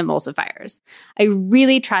gums and emulsifiers. I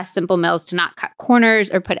really trust Simple Mills to not cut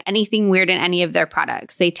corners or put anything weird in any of their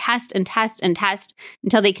products. They test and test and test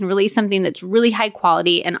until they can release something that's really high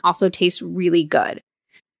quality and also tastes really good.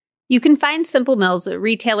 You can find Simple Mills at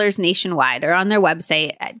retailers nationwide or on their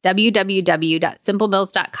website at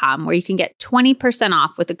www.simplemills.com, where you can get 20%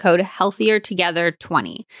 off with the code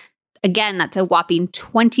HEALTHIERTOGETHER20. Again, that's a whopping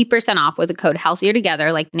 20% off with the code Healthier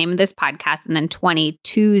Together, like the name of this podcast, and then 20,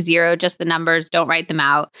 just the numbers, don't write them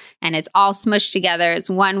out. And it's all smushed together. It's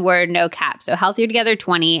one word, no cap. So Healthier Together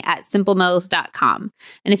 20 at simplemills.com.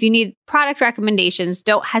 And if you need product recommendations,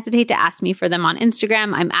 don't hesitate to ask me for them on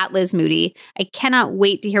Instagram. I'm at Liz Moody. I cannot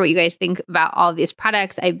wait to hear what you guys think about all of these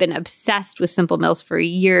products. I've been obsessed with Simple Mills for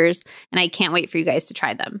years, and I can't wait for you guys to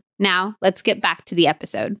try them. Now, let's get back to the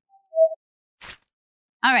episode.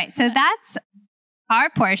 All right. So that's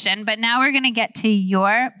our portion, but now we're going to get to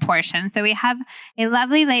your portion. So we have a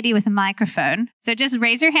lovely lady with a microphone. So just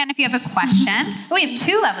raise your hand if you have a question. Oh, we have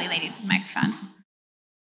 2 lovely ladies with microphones.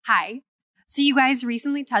 Hi. So you guys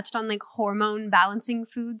recently touched on like hormone balancing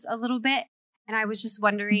foods a little bit. And I was just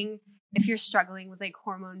wondering if you're struggling with like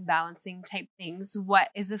hormone balancing type things, what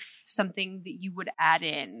is something that you would add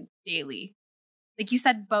in daily? Like you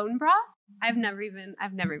said, bone broth? I've never even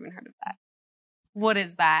heard of that. What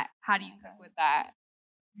is that? How do you cook with that?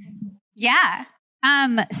 Yeah.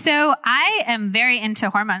 So I am very into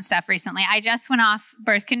hormone stuff recently. I just went off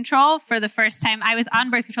birth control for the first time. I was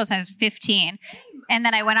on birth control since I was 15. And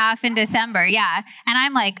then I went off in December. Yeah. And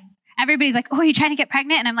I'm like, everybody's like, oh, are you trying to get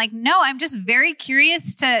pregnant? And I'm like, no, I'm just very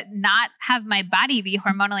curious to not have my body be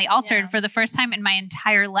hormonally altered for the first time in my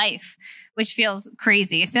entire life, which feels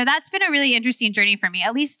crazy. So that's been a really interesting journey for me.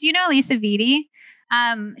 At least, do you know Lisa Vitti?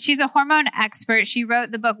 She's a hormone expert. She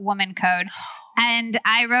wrote the book Woman Code. And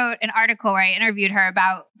I wrote an article where I interviewed her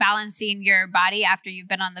about balancing your body after you've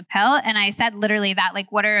been on the pill. And I said literally that, like,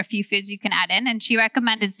 what are a few foods you can add in? And she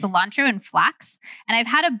recommended cilantro and flax. And I've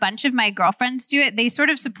had a bunch of my girlfriends do it. They sort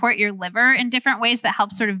of support your liver in different ways that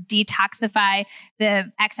help sort of detoxify the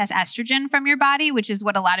excess estrogen from your body, which is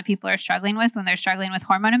what a lot of people are struggling with when they're struggling with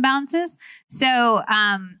hormone imbalances. So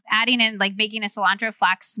adding in, like, making a cilantro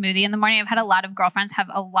flax smoothie in the morning, I've had a lot of girlfriends have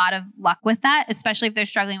a lot of luck with that, especially if they're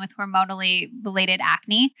struggling with hormonally related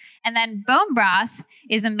acne. And then bone broth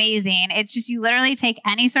is amazing. It's just, you literally take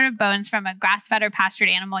any sort of bones from a grass-fed or pastured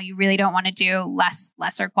animal. You really don't want to do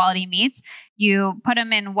lesser quality meats. You put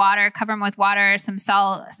them in water, cover them with water, some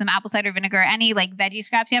salt, some apple cider vinegar, any like veggie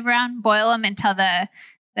scraps you have around, boil them until the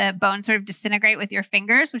bones sort of disintegrate with your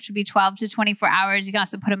fingers, which would be 12 to 24 hours. You can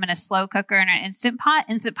also put them in a slow cooker in an Instant Pot.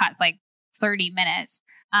 Instant Pot's like 30 minutes.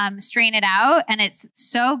 Strain it out, and it's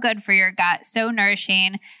so good for your gut, so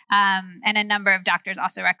nourishing. And a number of doctors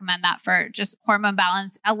also recommend that for just hormone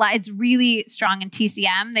balance. It's really strong in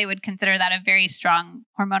TCM. They would consider that a very strong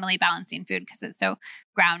hormonally balancing food because it's so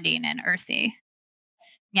grounding and earthy.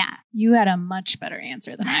 Yeah. You had a much better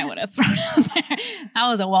answer than I would have thrown out there. That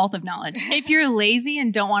was a wealth of knowledge. If you're lazy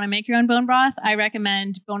and don't want to make your own bone broth, I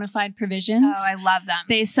recommend Bonafide Provisions. Oh, I love them.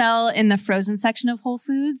 They sell in the frozen section of Whole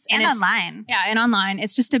Foods. And online. Yeah, and online.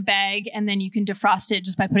 It's just a bag, and then you can defrost it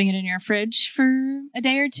just by putting it in your fridge for a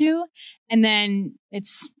day or two. And then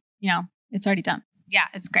it's already done. Yeah,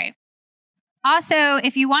 it's great. Also,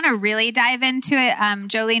 if you want to really dive into it,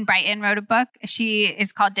 Jolene Brighten wrote a book. She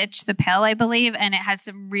is called Ditch the Pill, I believe, and it has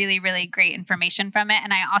some really, really great information from it.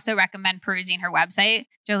 And I also recommend perusing her website,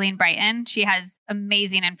 Jolene Brighten. She has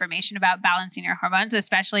amazing information about balancing your hormones,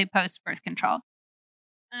 especially post-birth control.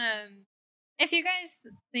 If you guys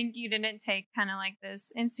think you didn't take kind of like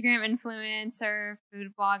this Instagram influencer, food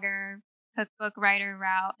blogger, cookbook writer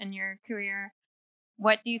route in your career,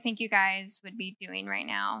 what do you think you guys would be doing right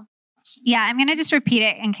now? Yeah, I'm going to just repeat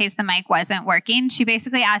it in case the mic wasn't working. She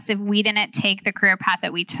basically asked if we didn't take the career path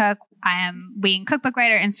that we took, being cookbook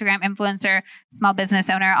writer, Instagram influencer, small business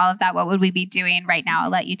owner, all of that, what would we be doing right now? I'll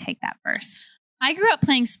let you take that first. I grew up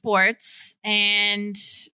playing sports, and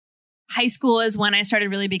high school is when I started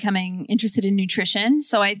really becoming interested in nutrition.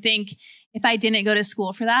 So I think if I didn't go to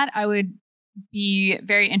school for that, I would be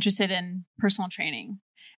very interested in personal training.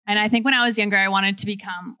 And I think when I was younger, I wanted to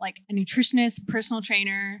become like a nutritionist, personal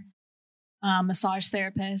trainer, massage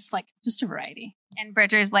therapist, like just a variety. And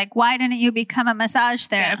Bridger's like, why didn't you become a massage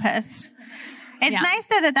therapist? Yeah. It's nice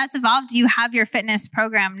though that's evolved. You have your fitness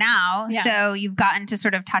program now. Yeah. So you've gotten to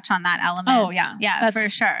sort of touch on that element. Oh yeah. Yeah, that's for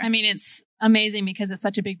sure. I mean, it's amazing because it's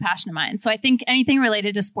such a big passion of mine. So I think anything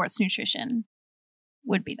related to sports nutrition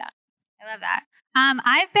would be that. I love that.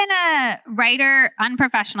 I've been a writer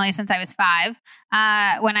unprofessionally since I was 5.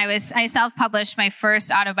 When I self-published my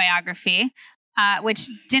first autobiography, which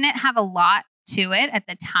didn't have a lot to it at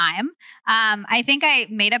the time. I think I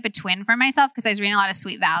made up a twin for myself because I was reading a lot of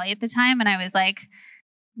Sweet Valley at the time. And I was like,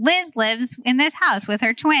 Liz lives in this house with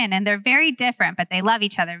her twin, and they're very different, but they love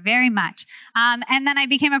each other very much. And then I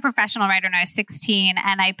became a professional writer when I was 16,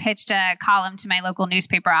 and I pitched a column to my local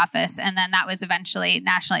newspaper office. And then that was eventually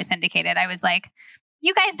nationally syndicated. I was like,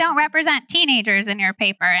 you guys don't represent teenagers in your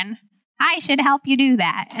paper, and I should help you do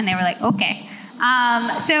that. And they were like, okay.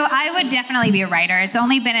 So I would definitely be a writer. It's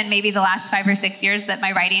only been in maybe the last 5 or 6 years that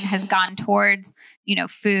my writing has gone towards,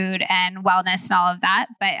 food and wellness and all of that.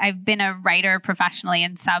 But I've been a writer professionally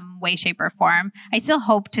in some way, shape, or form. I still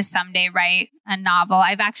hope to someday write a novel.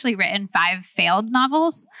 I've actually written 5 failed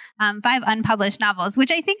novels, 5 unpublished novels,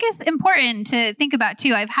 which I think is important to think about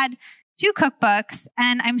too. I've had 2 cookbooks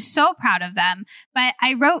and I'm so proud of them, but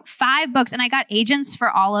I wrote 5 books and I got agents for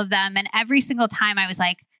all of them. And every single time I was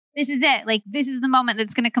like, this is it. Like, this is the moment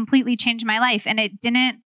that's going to completely change my life. And it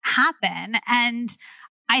didn't happen. And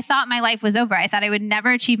I thought my life was over. I thought I would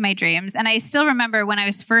never achieve my dreams. And I still remember when I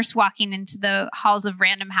was first walking into the halls of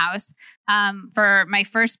Random House for my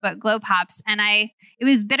first book, Glow Pops. And it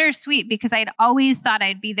was bittersweet because I'd always thought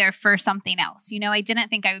I'd be there for something else. I didn't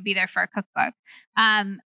think I would be there for a cookbook.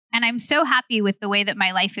 And I'm so happy with the way that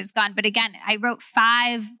my life has gone. But again, I wrote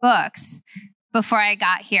 5 books before I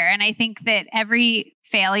got here. And I think that every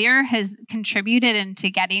failure has contributed into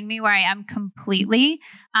getting me where I am completely.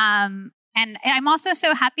 And I'm also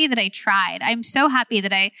so happy that I tried. I'm so happy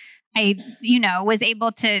that I was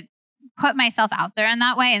able to put myself out there in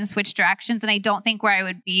that way and switch directions. And I don't think where I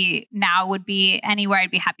would be now would be anywhere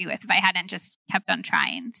I'd be happy with if I hadn't just kept on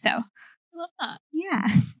trying. So I love that. yeah.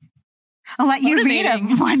 I'll let you read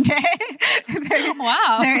them one day.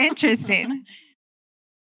 Wow. They're interesting.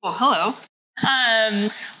 Well, hello.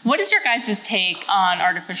 What is your guys' take on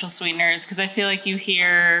artificial sweeteners? Because I feel like you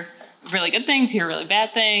hear really good things, you hear really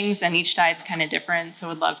bad things, and each diet's kind of different. So I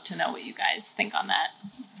would love to know what you guys think on that.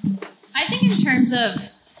 I think in terms of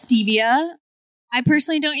stevia, I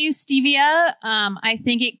personally don't use stevia. I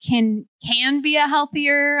think it can be a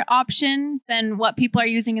healthier option than what people are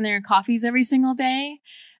using in their coffees every single day.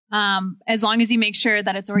 As long as you make sure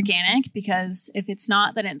that it's organic, because if it's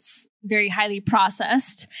not, then it's very highly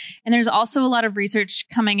processed. And there's also a lot of research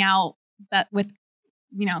coming out that with,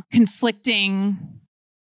 conflicting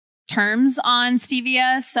terms on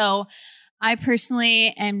stevia. So I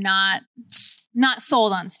personally am not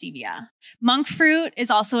sold on stevia. Monk fruit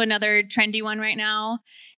is also another trendy one right now.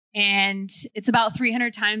 And it's about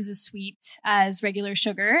 300 times as sweet as regular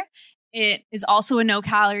sugar. It is also a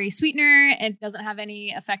no-calorie sweetener. It doesn't have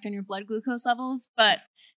any effect on your blood glucose levels, but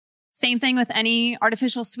same thing with any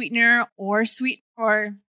artificial sweetener or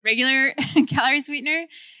regular calorie sweetener.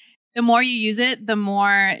 The more you use it, the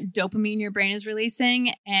more dopamine your brain is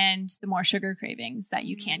releasing and the more sugar cravings that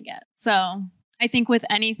you can get. So I think with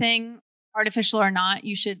anything, artificial or not,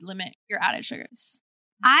 you should limit your added sugars.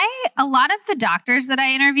 A lot of the doctors that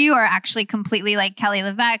I interview are actually completely like Kelly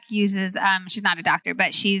LeVeque uses, she's not a doctor,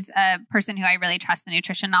 but she's a person who I really trust the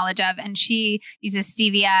nutrition knowledge of. And she uses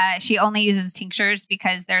stevia. She only uses tinctures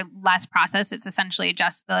because they're less processed. It's essentially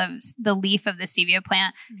just the leaf of the stevia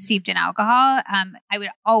plant steeped in alcohol. I would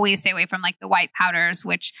always stay away from like the white powders,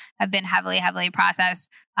 which have been heavily, heavily processed.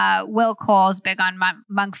 Will Cole's big on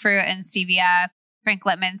monk fruit and stevia. Frank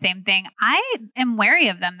Littman, same thing. I am wary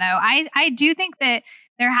of them though. I do think that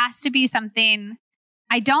there has to be something.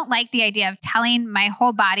 I don't like the idea of telling my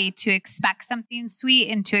whole body to expect something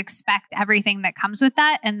sweet and to expect everything that comes with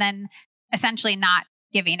that and then essentially not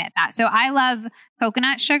giving it that. So I love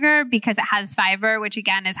coconut sugar because it has fiber, which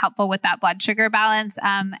again is helpful with that blood sugar balance.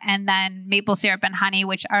 And then maple syrup and honey,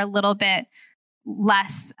 which are a little bit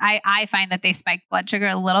less. I find that they spike blood sugar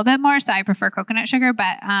a little bit more. So I prefer coconut sugar,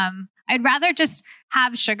 but I'd rather just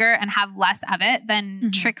have sugar and have less of it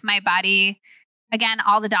than trick my body. Again,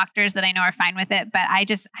 all the doctors that I know are fine with it, but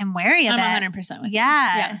I'm wary of it. I'm 100% with you.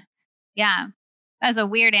 Yeah. That was a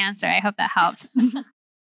weird answer. I hope that helped.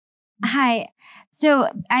 Hi. So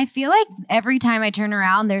I feel like every time I turn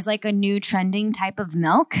around, there's like a new trending type of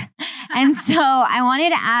milk. And so I wanted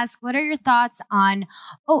to ask, what are your thoughts on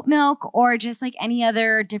oat milk or just like any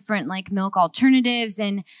other different like milk alternatives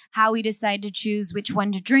and how we decide to choose which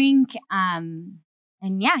one to drink? And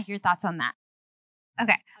yeah, your thoughts on that.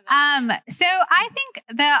 Okay. So I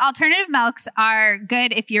think the alternative milks are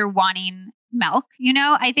good if you're wanting milk.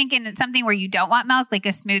 I think in something where you don't want milk, like a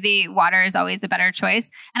smoothie, water is always a better choice.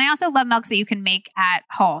 And I also love milks that you can make at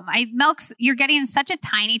home. You're getting such a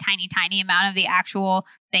tiny, tiny, tiny amount of the actual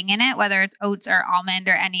thing in it, whether it's oats or almond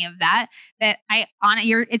or any of that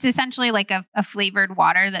it's essentially like a flavored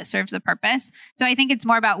water that serves a purpose. So I think it's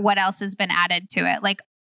more about what else has been added to it. Like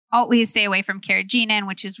always stay away from carrageenan,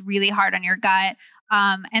 which is really hard on your gut.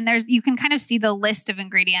 And you can kind of see the list of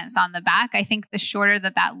ingredients on the back. I think the shorter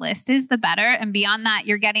that list is, the better. And beyond that,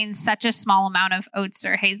 you're getting such a small amount of oats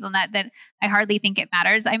or hazelnut that I hardly think it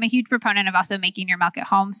matters. I'm a huge proponent of also making your milk at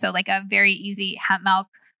home. So like a very easy hemp milk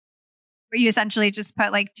where you essentially just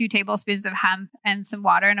put like 2 tablespoons of hemp and some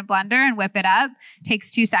water in a blender and whip it up.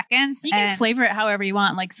 Takes 2 seconds. You can flavor it however you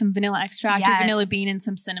want, like some vanilla extract or vanilla bean and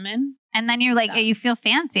some cinnamon. And then you're like, you feel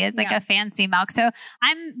fancy. It's like a fancy milk. So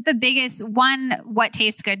I'm the biggest one, what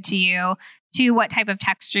tastes good to you, 2, what type of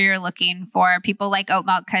texture you're looking for. People like oat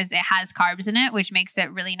milk because it has carbs in it, which makes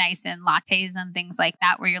it really nice in lattes and things like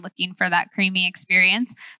that, where you're looking for that creamy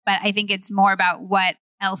experience. But I think it's more about what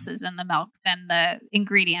else is in the milk than the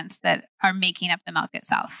ingredients that are making up the milk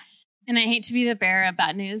itself. And I hate to be the bearer of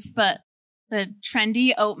bad news, but the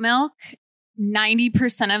trendy oat milk,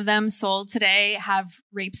 90% of them sold today have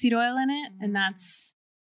rapeseed oil in it. And that's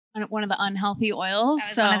one of the unhealthy oils. That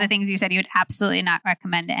was one of the things you said you would absolutely not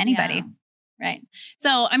recommend to anybody. Yeah, right.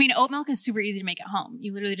 So, oat milk is super easy to make at home.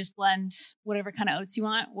 You literally just blend whatever kind of oats you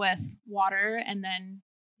want with water and then,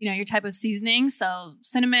 your type of seasoning. So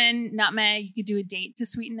cinnamon, nutmeg, you could do a date to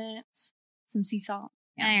sweeten it, some sea salt.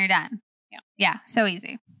 And you're done. Yeah. Yeah. So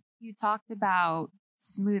easy. You talked about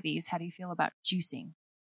smoothies, how do you feel about juicing?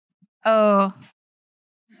 Oh,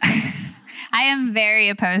 I am very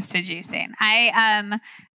opposed to juicing.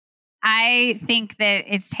 I think that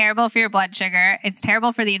it's terrible for your blood sugar. It's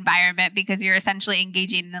terrible for the environment because you're essentially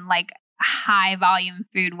engaging in like high volume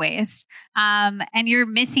food waste. And you're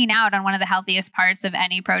missing out on one of the healthiest parts of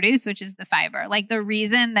any produce, which is the fiber. Like the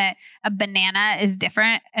reason that a banana is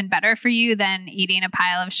different and better for you than eating a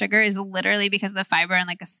pile of sugar is literally because of the fiber and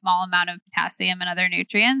like a small amount of potassium and other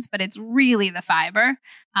nutrients, but it's really the fiber.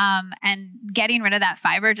 And getting rid of that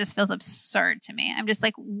fiber just feels absurd to me. I'm just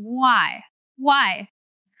like, why? Why?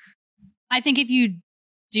 I think if you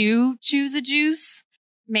do choose a juice,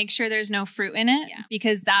 make sure there's no fruit in it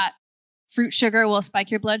because that fruit sugar will spike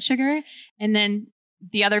your blood sugar. And then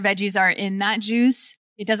the other veggies are in that juice.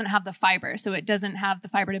 It doesn't have the fiber. So it doesn't have the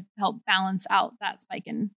fiber to help balance out that spike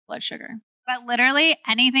in blood sugar. But literally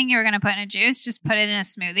anything you're going to put in a juice, just put it in a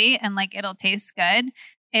smoothie and like it'll taste good.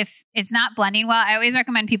 If it's not blending well, I always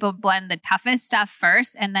recommend people blend the toughest stuff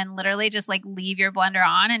first and then literally just like leave your blender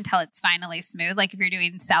on until it's finally smooth. Like if you're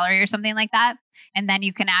doing celery or something like that, and then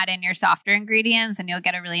you can add in your softer ingredients and you'll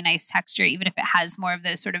get a really nice texture, even if it has more of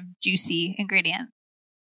those sort of juicy ingredients.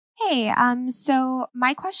 Hey, so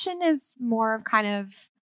my question is more of kind of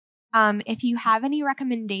if you have any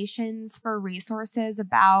recommendations for resources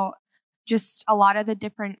about just a lot of the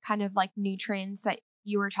different kind of like nutrients that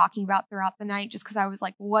you were talking about throughout the night, just because I was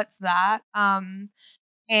like, what's that?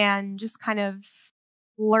 And just kind of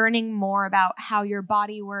learning more about how your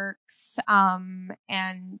body works.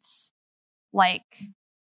 And like,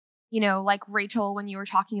 you know, like Rachel, when you were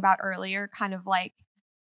talking about earlier, kind of like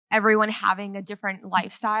everyone having a different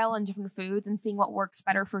lifestyle and different foods and seeing what works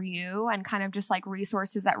better for you and kind of just like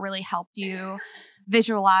resources that really helped you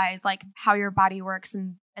visualize like how your body works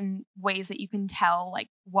and ways that you can tell like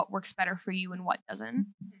what works better for you and what doesn't.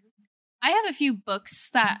 I have a few books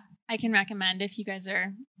that I can recommend if you guys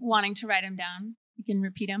are wanting to write them down. You can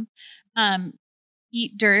repeat them.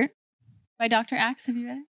 Eat Dirt by Dr. Axe. Have you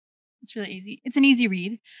read it? It's really easy. It's an easy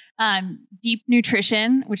read. Deep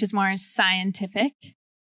Nutrition, which is more scientific.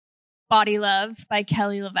 Body Love by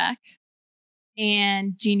Kelly LeVeque.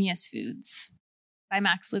 And Genius Foods by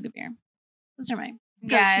Max Lugavere. Those are my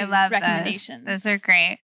I love recommendations. Those are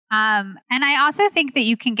great. And I also think that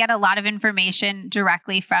you can get a lot of information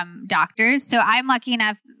directly from doctors. So I'm lucky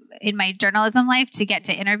enough in my journalism life to get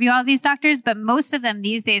to interview all these doctors, but most of them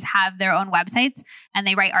these days have their own websites and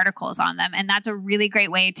they write articles on them. And that's a really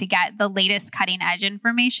great way to get the latest cutting edge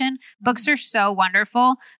information. Books are so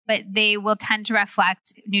wonderful, but they will tend to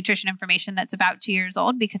reflect nutrition information that's about 2 years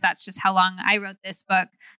old because that's just how long I wrote this book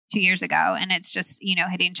 2 years ago. And it's just, you know,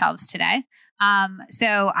 hitting shelves today.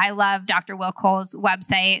 So I love Dr. Will Cole's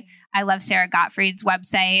website. I love Sarah Gottfried's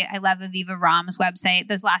website. I love Aviva Romm's website.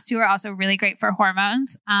 Those last two are also really great for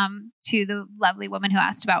hormones, to the lovely woman who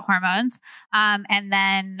asked about hormones. And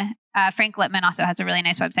then Frank Littman also has a really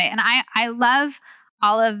nice website. And I love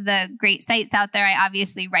all of the great sites out there. I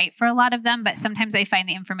obviously write for a lot of them, but sometimes I find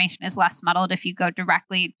the information is less muddled if you go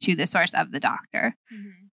directly to the source of the doctor.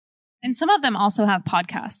 Mm-hmm. And some of them also have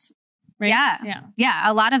podcasts. Right? Yeah.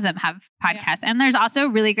 A lot of them have podcasts. And there's also a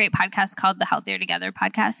really great podcast called the Healthier Together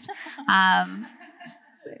podcast,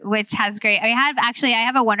 which has great, I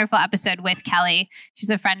have a wonderful episode with Kelly.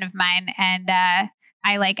 She's a friend of mine. And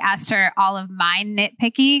I asked her all of my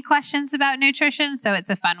nitpicky questions about nutrition. So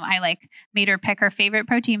it's a fun one. I made her pick her favorite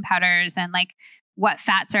protein powders and what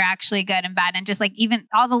fats are actually good and bad. And just even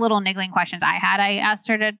all the little niggling questions I had, I asked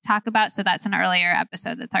her to talk about. So that's an earlier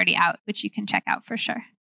episode that's already out, which you can check out for sure.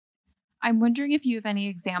 I'm wondering if you have any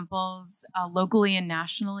examples locally and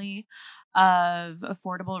nationally of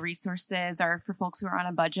affordable resources or for folks who are on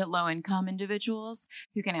a budget, low income individuals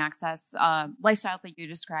who can access lifestyles like you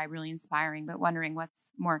describe, really inspiring, but wondering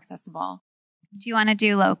what's more accessible. Do you want to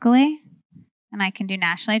do locally? And I can do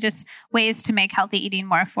nationally, just ways to make healthy eating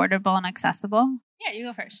more affordable and accessible. Yeah, you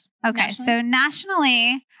go first. Okay. Nationally? So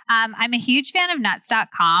nationally, I'm a huge fan of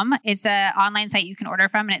nuts.com. It's an online site you can order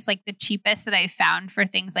from, and it's the cheapest that I've found for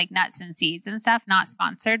things like nuts and seeds and stuff. Not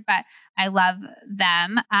sponsored, but I love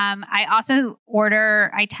them. I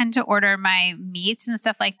tend to order my meats and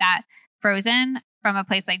stuff like that frozen from a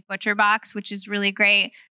place like ButcherBox, which is really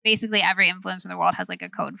great. Basically, every influencer in the world has a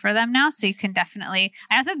code for them now. So you can definitely,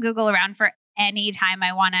 I also Google around for anytime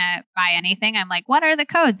I want to buy anything, I'm like, what are the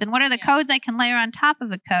codes? And what are the codes I can layer on top of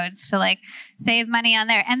the codes to like save money on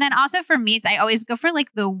there? And then also for meats, I always go for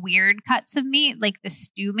like the weird cuts of meat, like the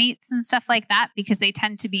stew meats and stuff like that, because they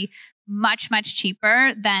tend to be much, much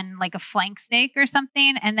cheaper than like a flank steak or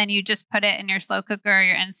something. And then you just put it in your slow cooker or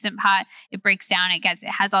your Instant Pot. It breaks down. It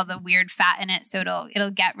has all the weird fat in it. So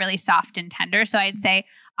it'll get really soft and tender. So I'd say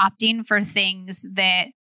opting for things that,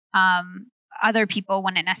 other people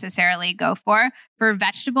wouldn't necessarily go for. For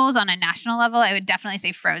vegetables on a national level, I would definitely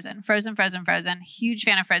say frozen. Huge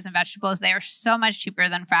fan of frozen vegetables. They are so much cheaper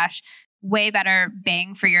than fresh. Way better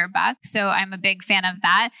bang for your buck. So I'm a big fan of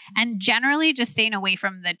that. And generally just staying away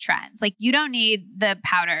from the trends. Like you don't need the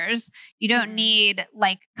powders. You don't need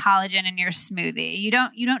like collagen in your smoothie. You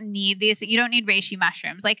don't need these. You don't need reishi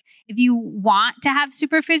mushrooms. Like if you want to have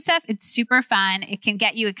superfood stuff, it's super fun. It can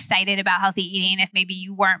get you excited about healthy eating if maybe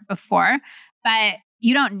you weren't before, but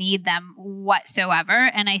you don't need them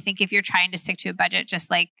whatsoever. And I think if you're trying to stick to a budget,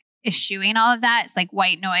 just like eschewing all of that, it's like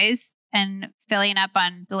white noise. And filling up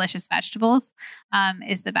on delicious vegetables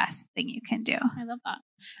is the best thing you can do. I love that.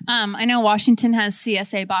 I know Washington has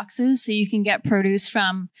CSA boxes, so you can get produce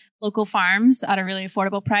from local farms at a really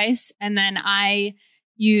affordable price. And then I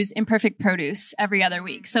use Imperfect Produce every other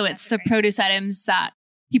week. So it's the produce items that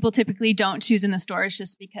people typically don't choose in the stores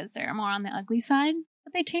just because they're more on the ugly side,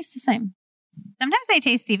 but they taste the same. Sometimes they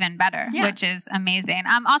taste even better, which is amazing.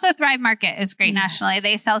 Also, Thrive Market is great nationally.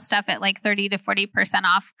 They sell stuff at like 30 to 40%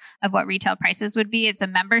 off of what retail prices would be. It's a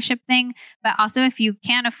membership thing. But also, if you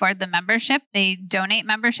can't afford the membership, they donate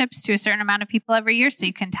memberships to a certain amount of people every year. So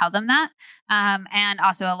you can tell them that. And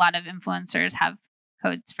also, a lot of influencers have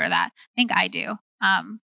codes for that. I think I do. I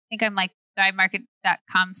think I'm like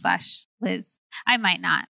thrivemarket.com/Liz. I might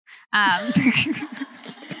not.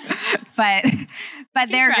 But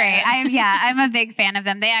they're great. I'm a big fan of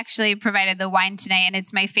them. They actually provided the wine tonight, and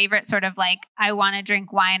it's my favorite sort of like, I want to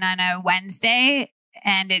drink wine on a Wednesday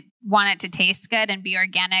and want it to taste good and be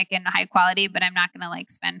organic and high quality, but I'm not going to like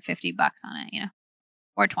spend $50 on it,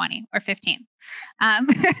 or 20 or 15. All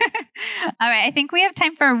right. I think we have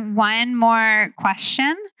time for one more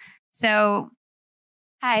question. So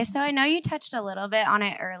hi. So I know you touched a little bit on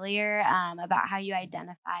it earlier about how you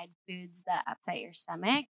identified foods that upset your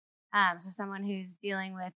stomach. So someone who's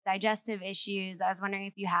dealing with digestive issues, I was wondering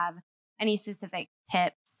if you have any specific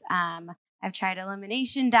tips. I've tried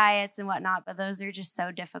elimination diets and whatnot, but those are just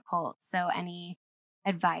so difficult. So any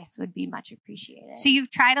advice would be much appreciated. So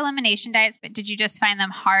you've tried elimination diets, but did you just find them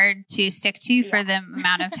hard to stick to for the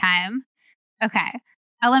amount of time? Okay.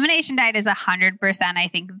 Elimination diet is 100%, I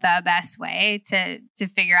think, the best way to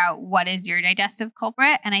figure out what is your digestive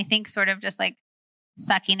culprit. And I think sort of just like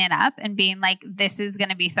sucking it up and being like, this is going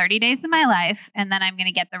to be 30 days of my life, and then I'm going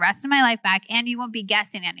to get the rest of my life back. And you won't be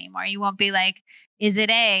guessing anymore. You won't be like, is it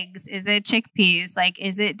eggs? Is it chickpeas? Like,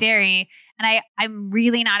 is it dairy? And I'm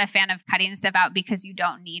really not a fan of cutting stuff out because you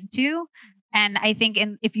don't need to. And I think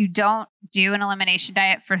if you don't do an elimination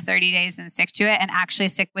diet for 30 days and stick to it and actually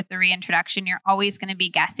stick with the reintroduction, you're always going to be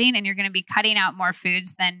guessing, and you're going to be cutting out more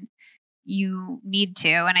foods than you need to.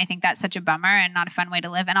 And I think that's such a bummer and not a fun way to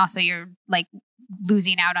live. And also you're like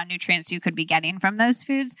losing out on nutrients you could be getting from those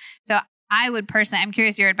foods. So I would personally, I'm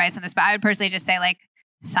curious your advice on this, but I would personally just say like,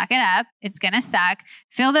 suck it up. It's going to suck.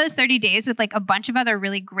 Fill those 30 days with like a bunch of other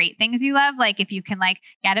really great things you love. Like if you can like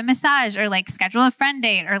get a massage or like schedule a friend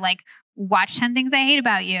date or like watch 10 Things I Hate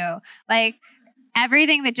About You, like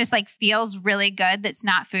everything that just like feels really good that's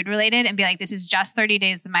not food related, and be like, this is just 30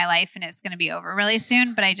 days of my life and it's going to be over really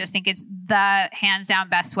soon. But I just think it's the hands down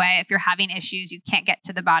best way if you're having issues, you can't get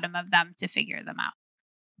to the bottom of them, to figure them out.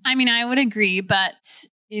 I mean, I would agree, but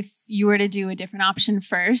if you were to do a different option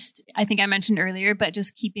first, I think I mentioned earlier, but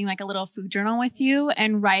just keeping like a little food journal with you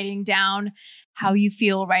and writing down how you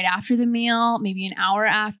feel right after the meal, maybe an hour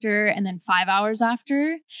after, and then 5 hours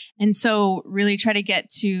after. And so really try to get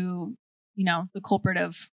to, the culprit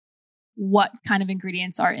of what kind of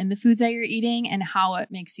ingredients are in the foods that you're eating and how it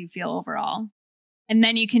makes you feel overall. And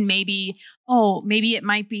then you can maybe it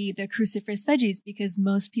might be the cruciferous veggies, because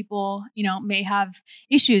most people, may have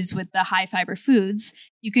issues with the high fiber foods.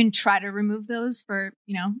 You can try to remove those for,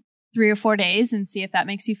 3 or 4 days and see if that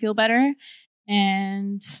makes you feel better,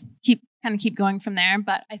 and keep going from there.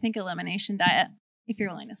 But I think elimination diet, if you're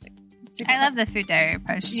willing to stick I love the food diary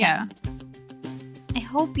approach too. Yeah. I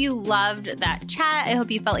hope you loved that chat. I hope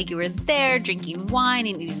you felt like you were there drinking wine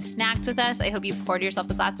and eating snacks with us. I hope you poured yourself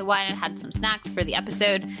a glass of wine and had some snacks for the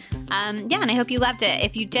episode. And I hope you loved it.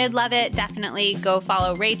 If you did love it, definitely go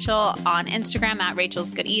follow Rachel on Instagram at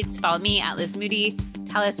Rachel's Good Eats. Follow me at Liz Moody.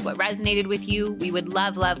 Tell us what resonated with you. We would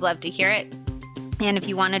love, love, love to hear it. And if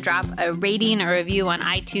you want to drop a rating or review on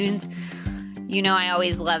iTunes, you know I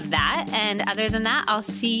always love that. And other than that, I'll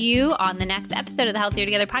see you on the next episode of the Healthier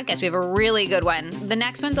Together podcast. We have a really good one. The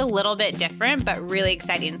next one's a little bit different, but really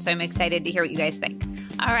exciting. So I'm excited to hear what you guys think.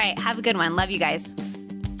 All right, have a good one. Love you guys.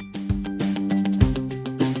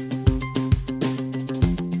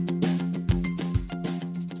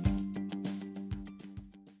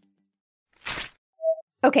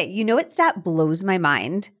 Okay, you know what stat blows my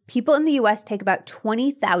mind? People in the US take about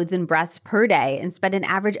 20,000 breaths per day and spend an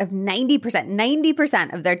average of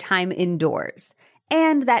 90% of their time indoors.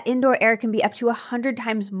 And that indoor air can be up to 100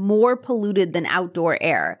 times more polluted than outdoor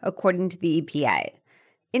air, according to the EPA.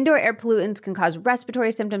 Indoor air pollutants can cause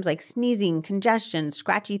respiratory symptoms like sneezing, congestion,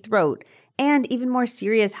 scratchy throat, and even more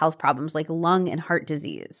serious health problems like lung and heart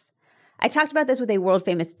disease. I talked about this with a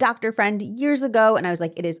world-famous doctor friend years ago, and I was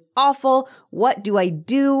like, it is awful. What do I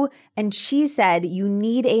do? And she said, you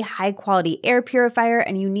need a high-quality air purifier,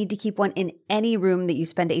 and you need to keep one in any room that you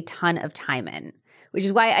spend a ton of time in, which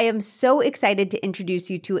is why I am so excited to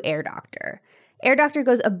introduce you to Air Doctor. Air Doctor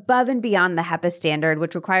goes above and beyond the HEPA standard,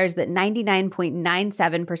 which requires that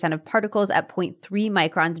 99.97% of particles at 0.3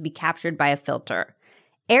 microns be captured by a filter.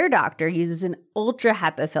 Air Doctor uses an ultra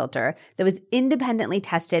HEPA filter that was independently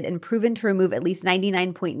tested and proven to remove at least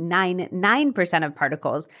 99.99% of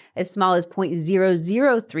particles as small as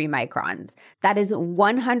 0.003 microns. That is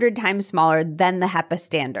 100 times smaller than the HEPA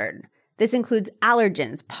standard. This includes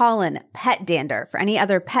allergens, pollen, pet dander. For any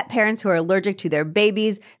other pet parents who are allergic to their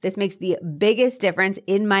babies, this makes the biggest difference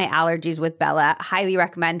in my allergies with Bella. Highly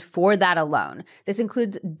recommend for that alone. This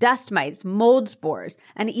includes dust mites, mold spores,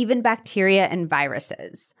 and even bacteria and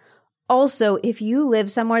viruses. Also, if you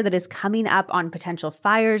live somewhere that is coming up on potential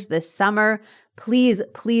fires this summer, please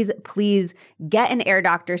get an Air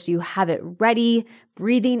Doctor so you have it ready.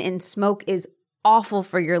 Breathing in smoke is awful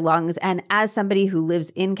for your lungs. And as somebody who lives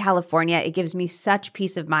in California, it gives me such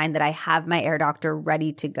peace of mind that I have my Air Doctor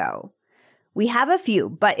ready to go. We have a few,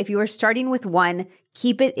 but if you are starting with one,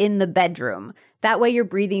 keep it in the bedroom. That way you're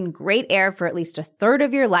breathing great air for at least a third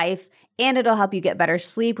of your life, and it'll help you get better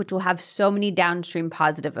sleep, which will have so many downstream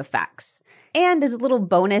positive effects. And as a little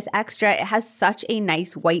bonus extra, it has such a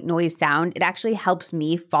nice white noise sound. It actually helps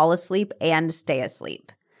me fall asleep and stay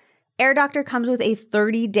asleep. Air Doctor comes with a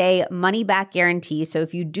 30-day money-back guarantee, so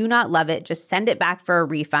if you do not love it, just send it back for a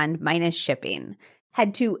refund minus shipping.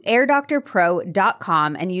 Head to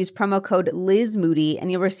airdoctorpro.com and use promo code LizMoody,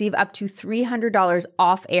 and you'll receive up to $300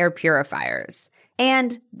 off air purifiers.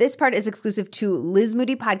 And this part is exclusive to Liz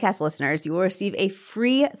Moody podcast listeners. You will receive a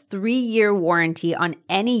free 3-year warranty on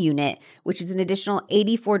any unit, which is an additional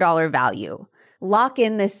 $84 value. Lock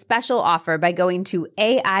in this special offer by going to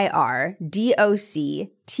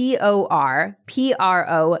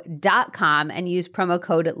AIRDOCTORPRO.com and use promo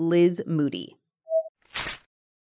code LizMoody.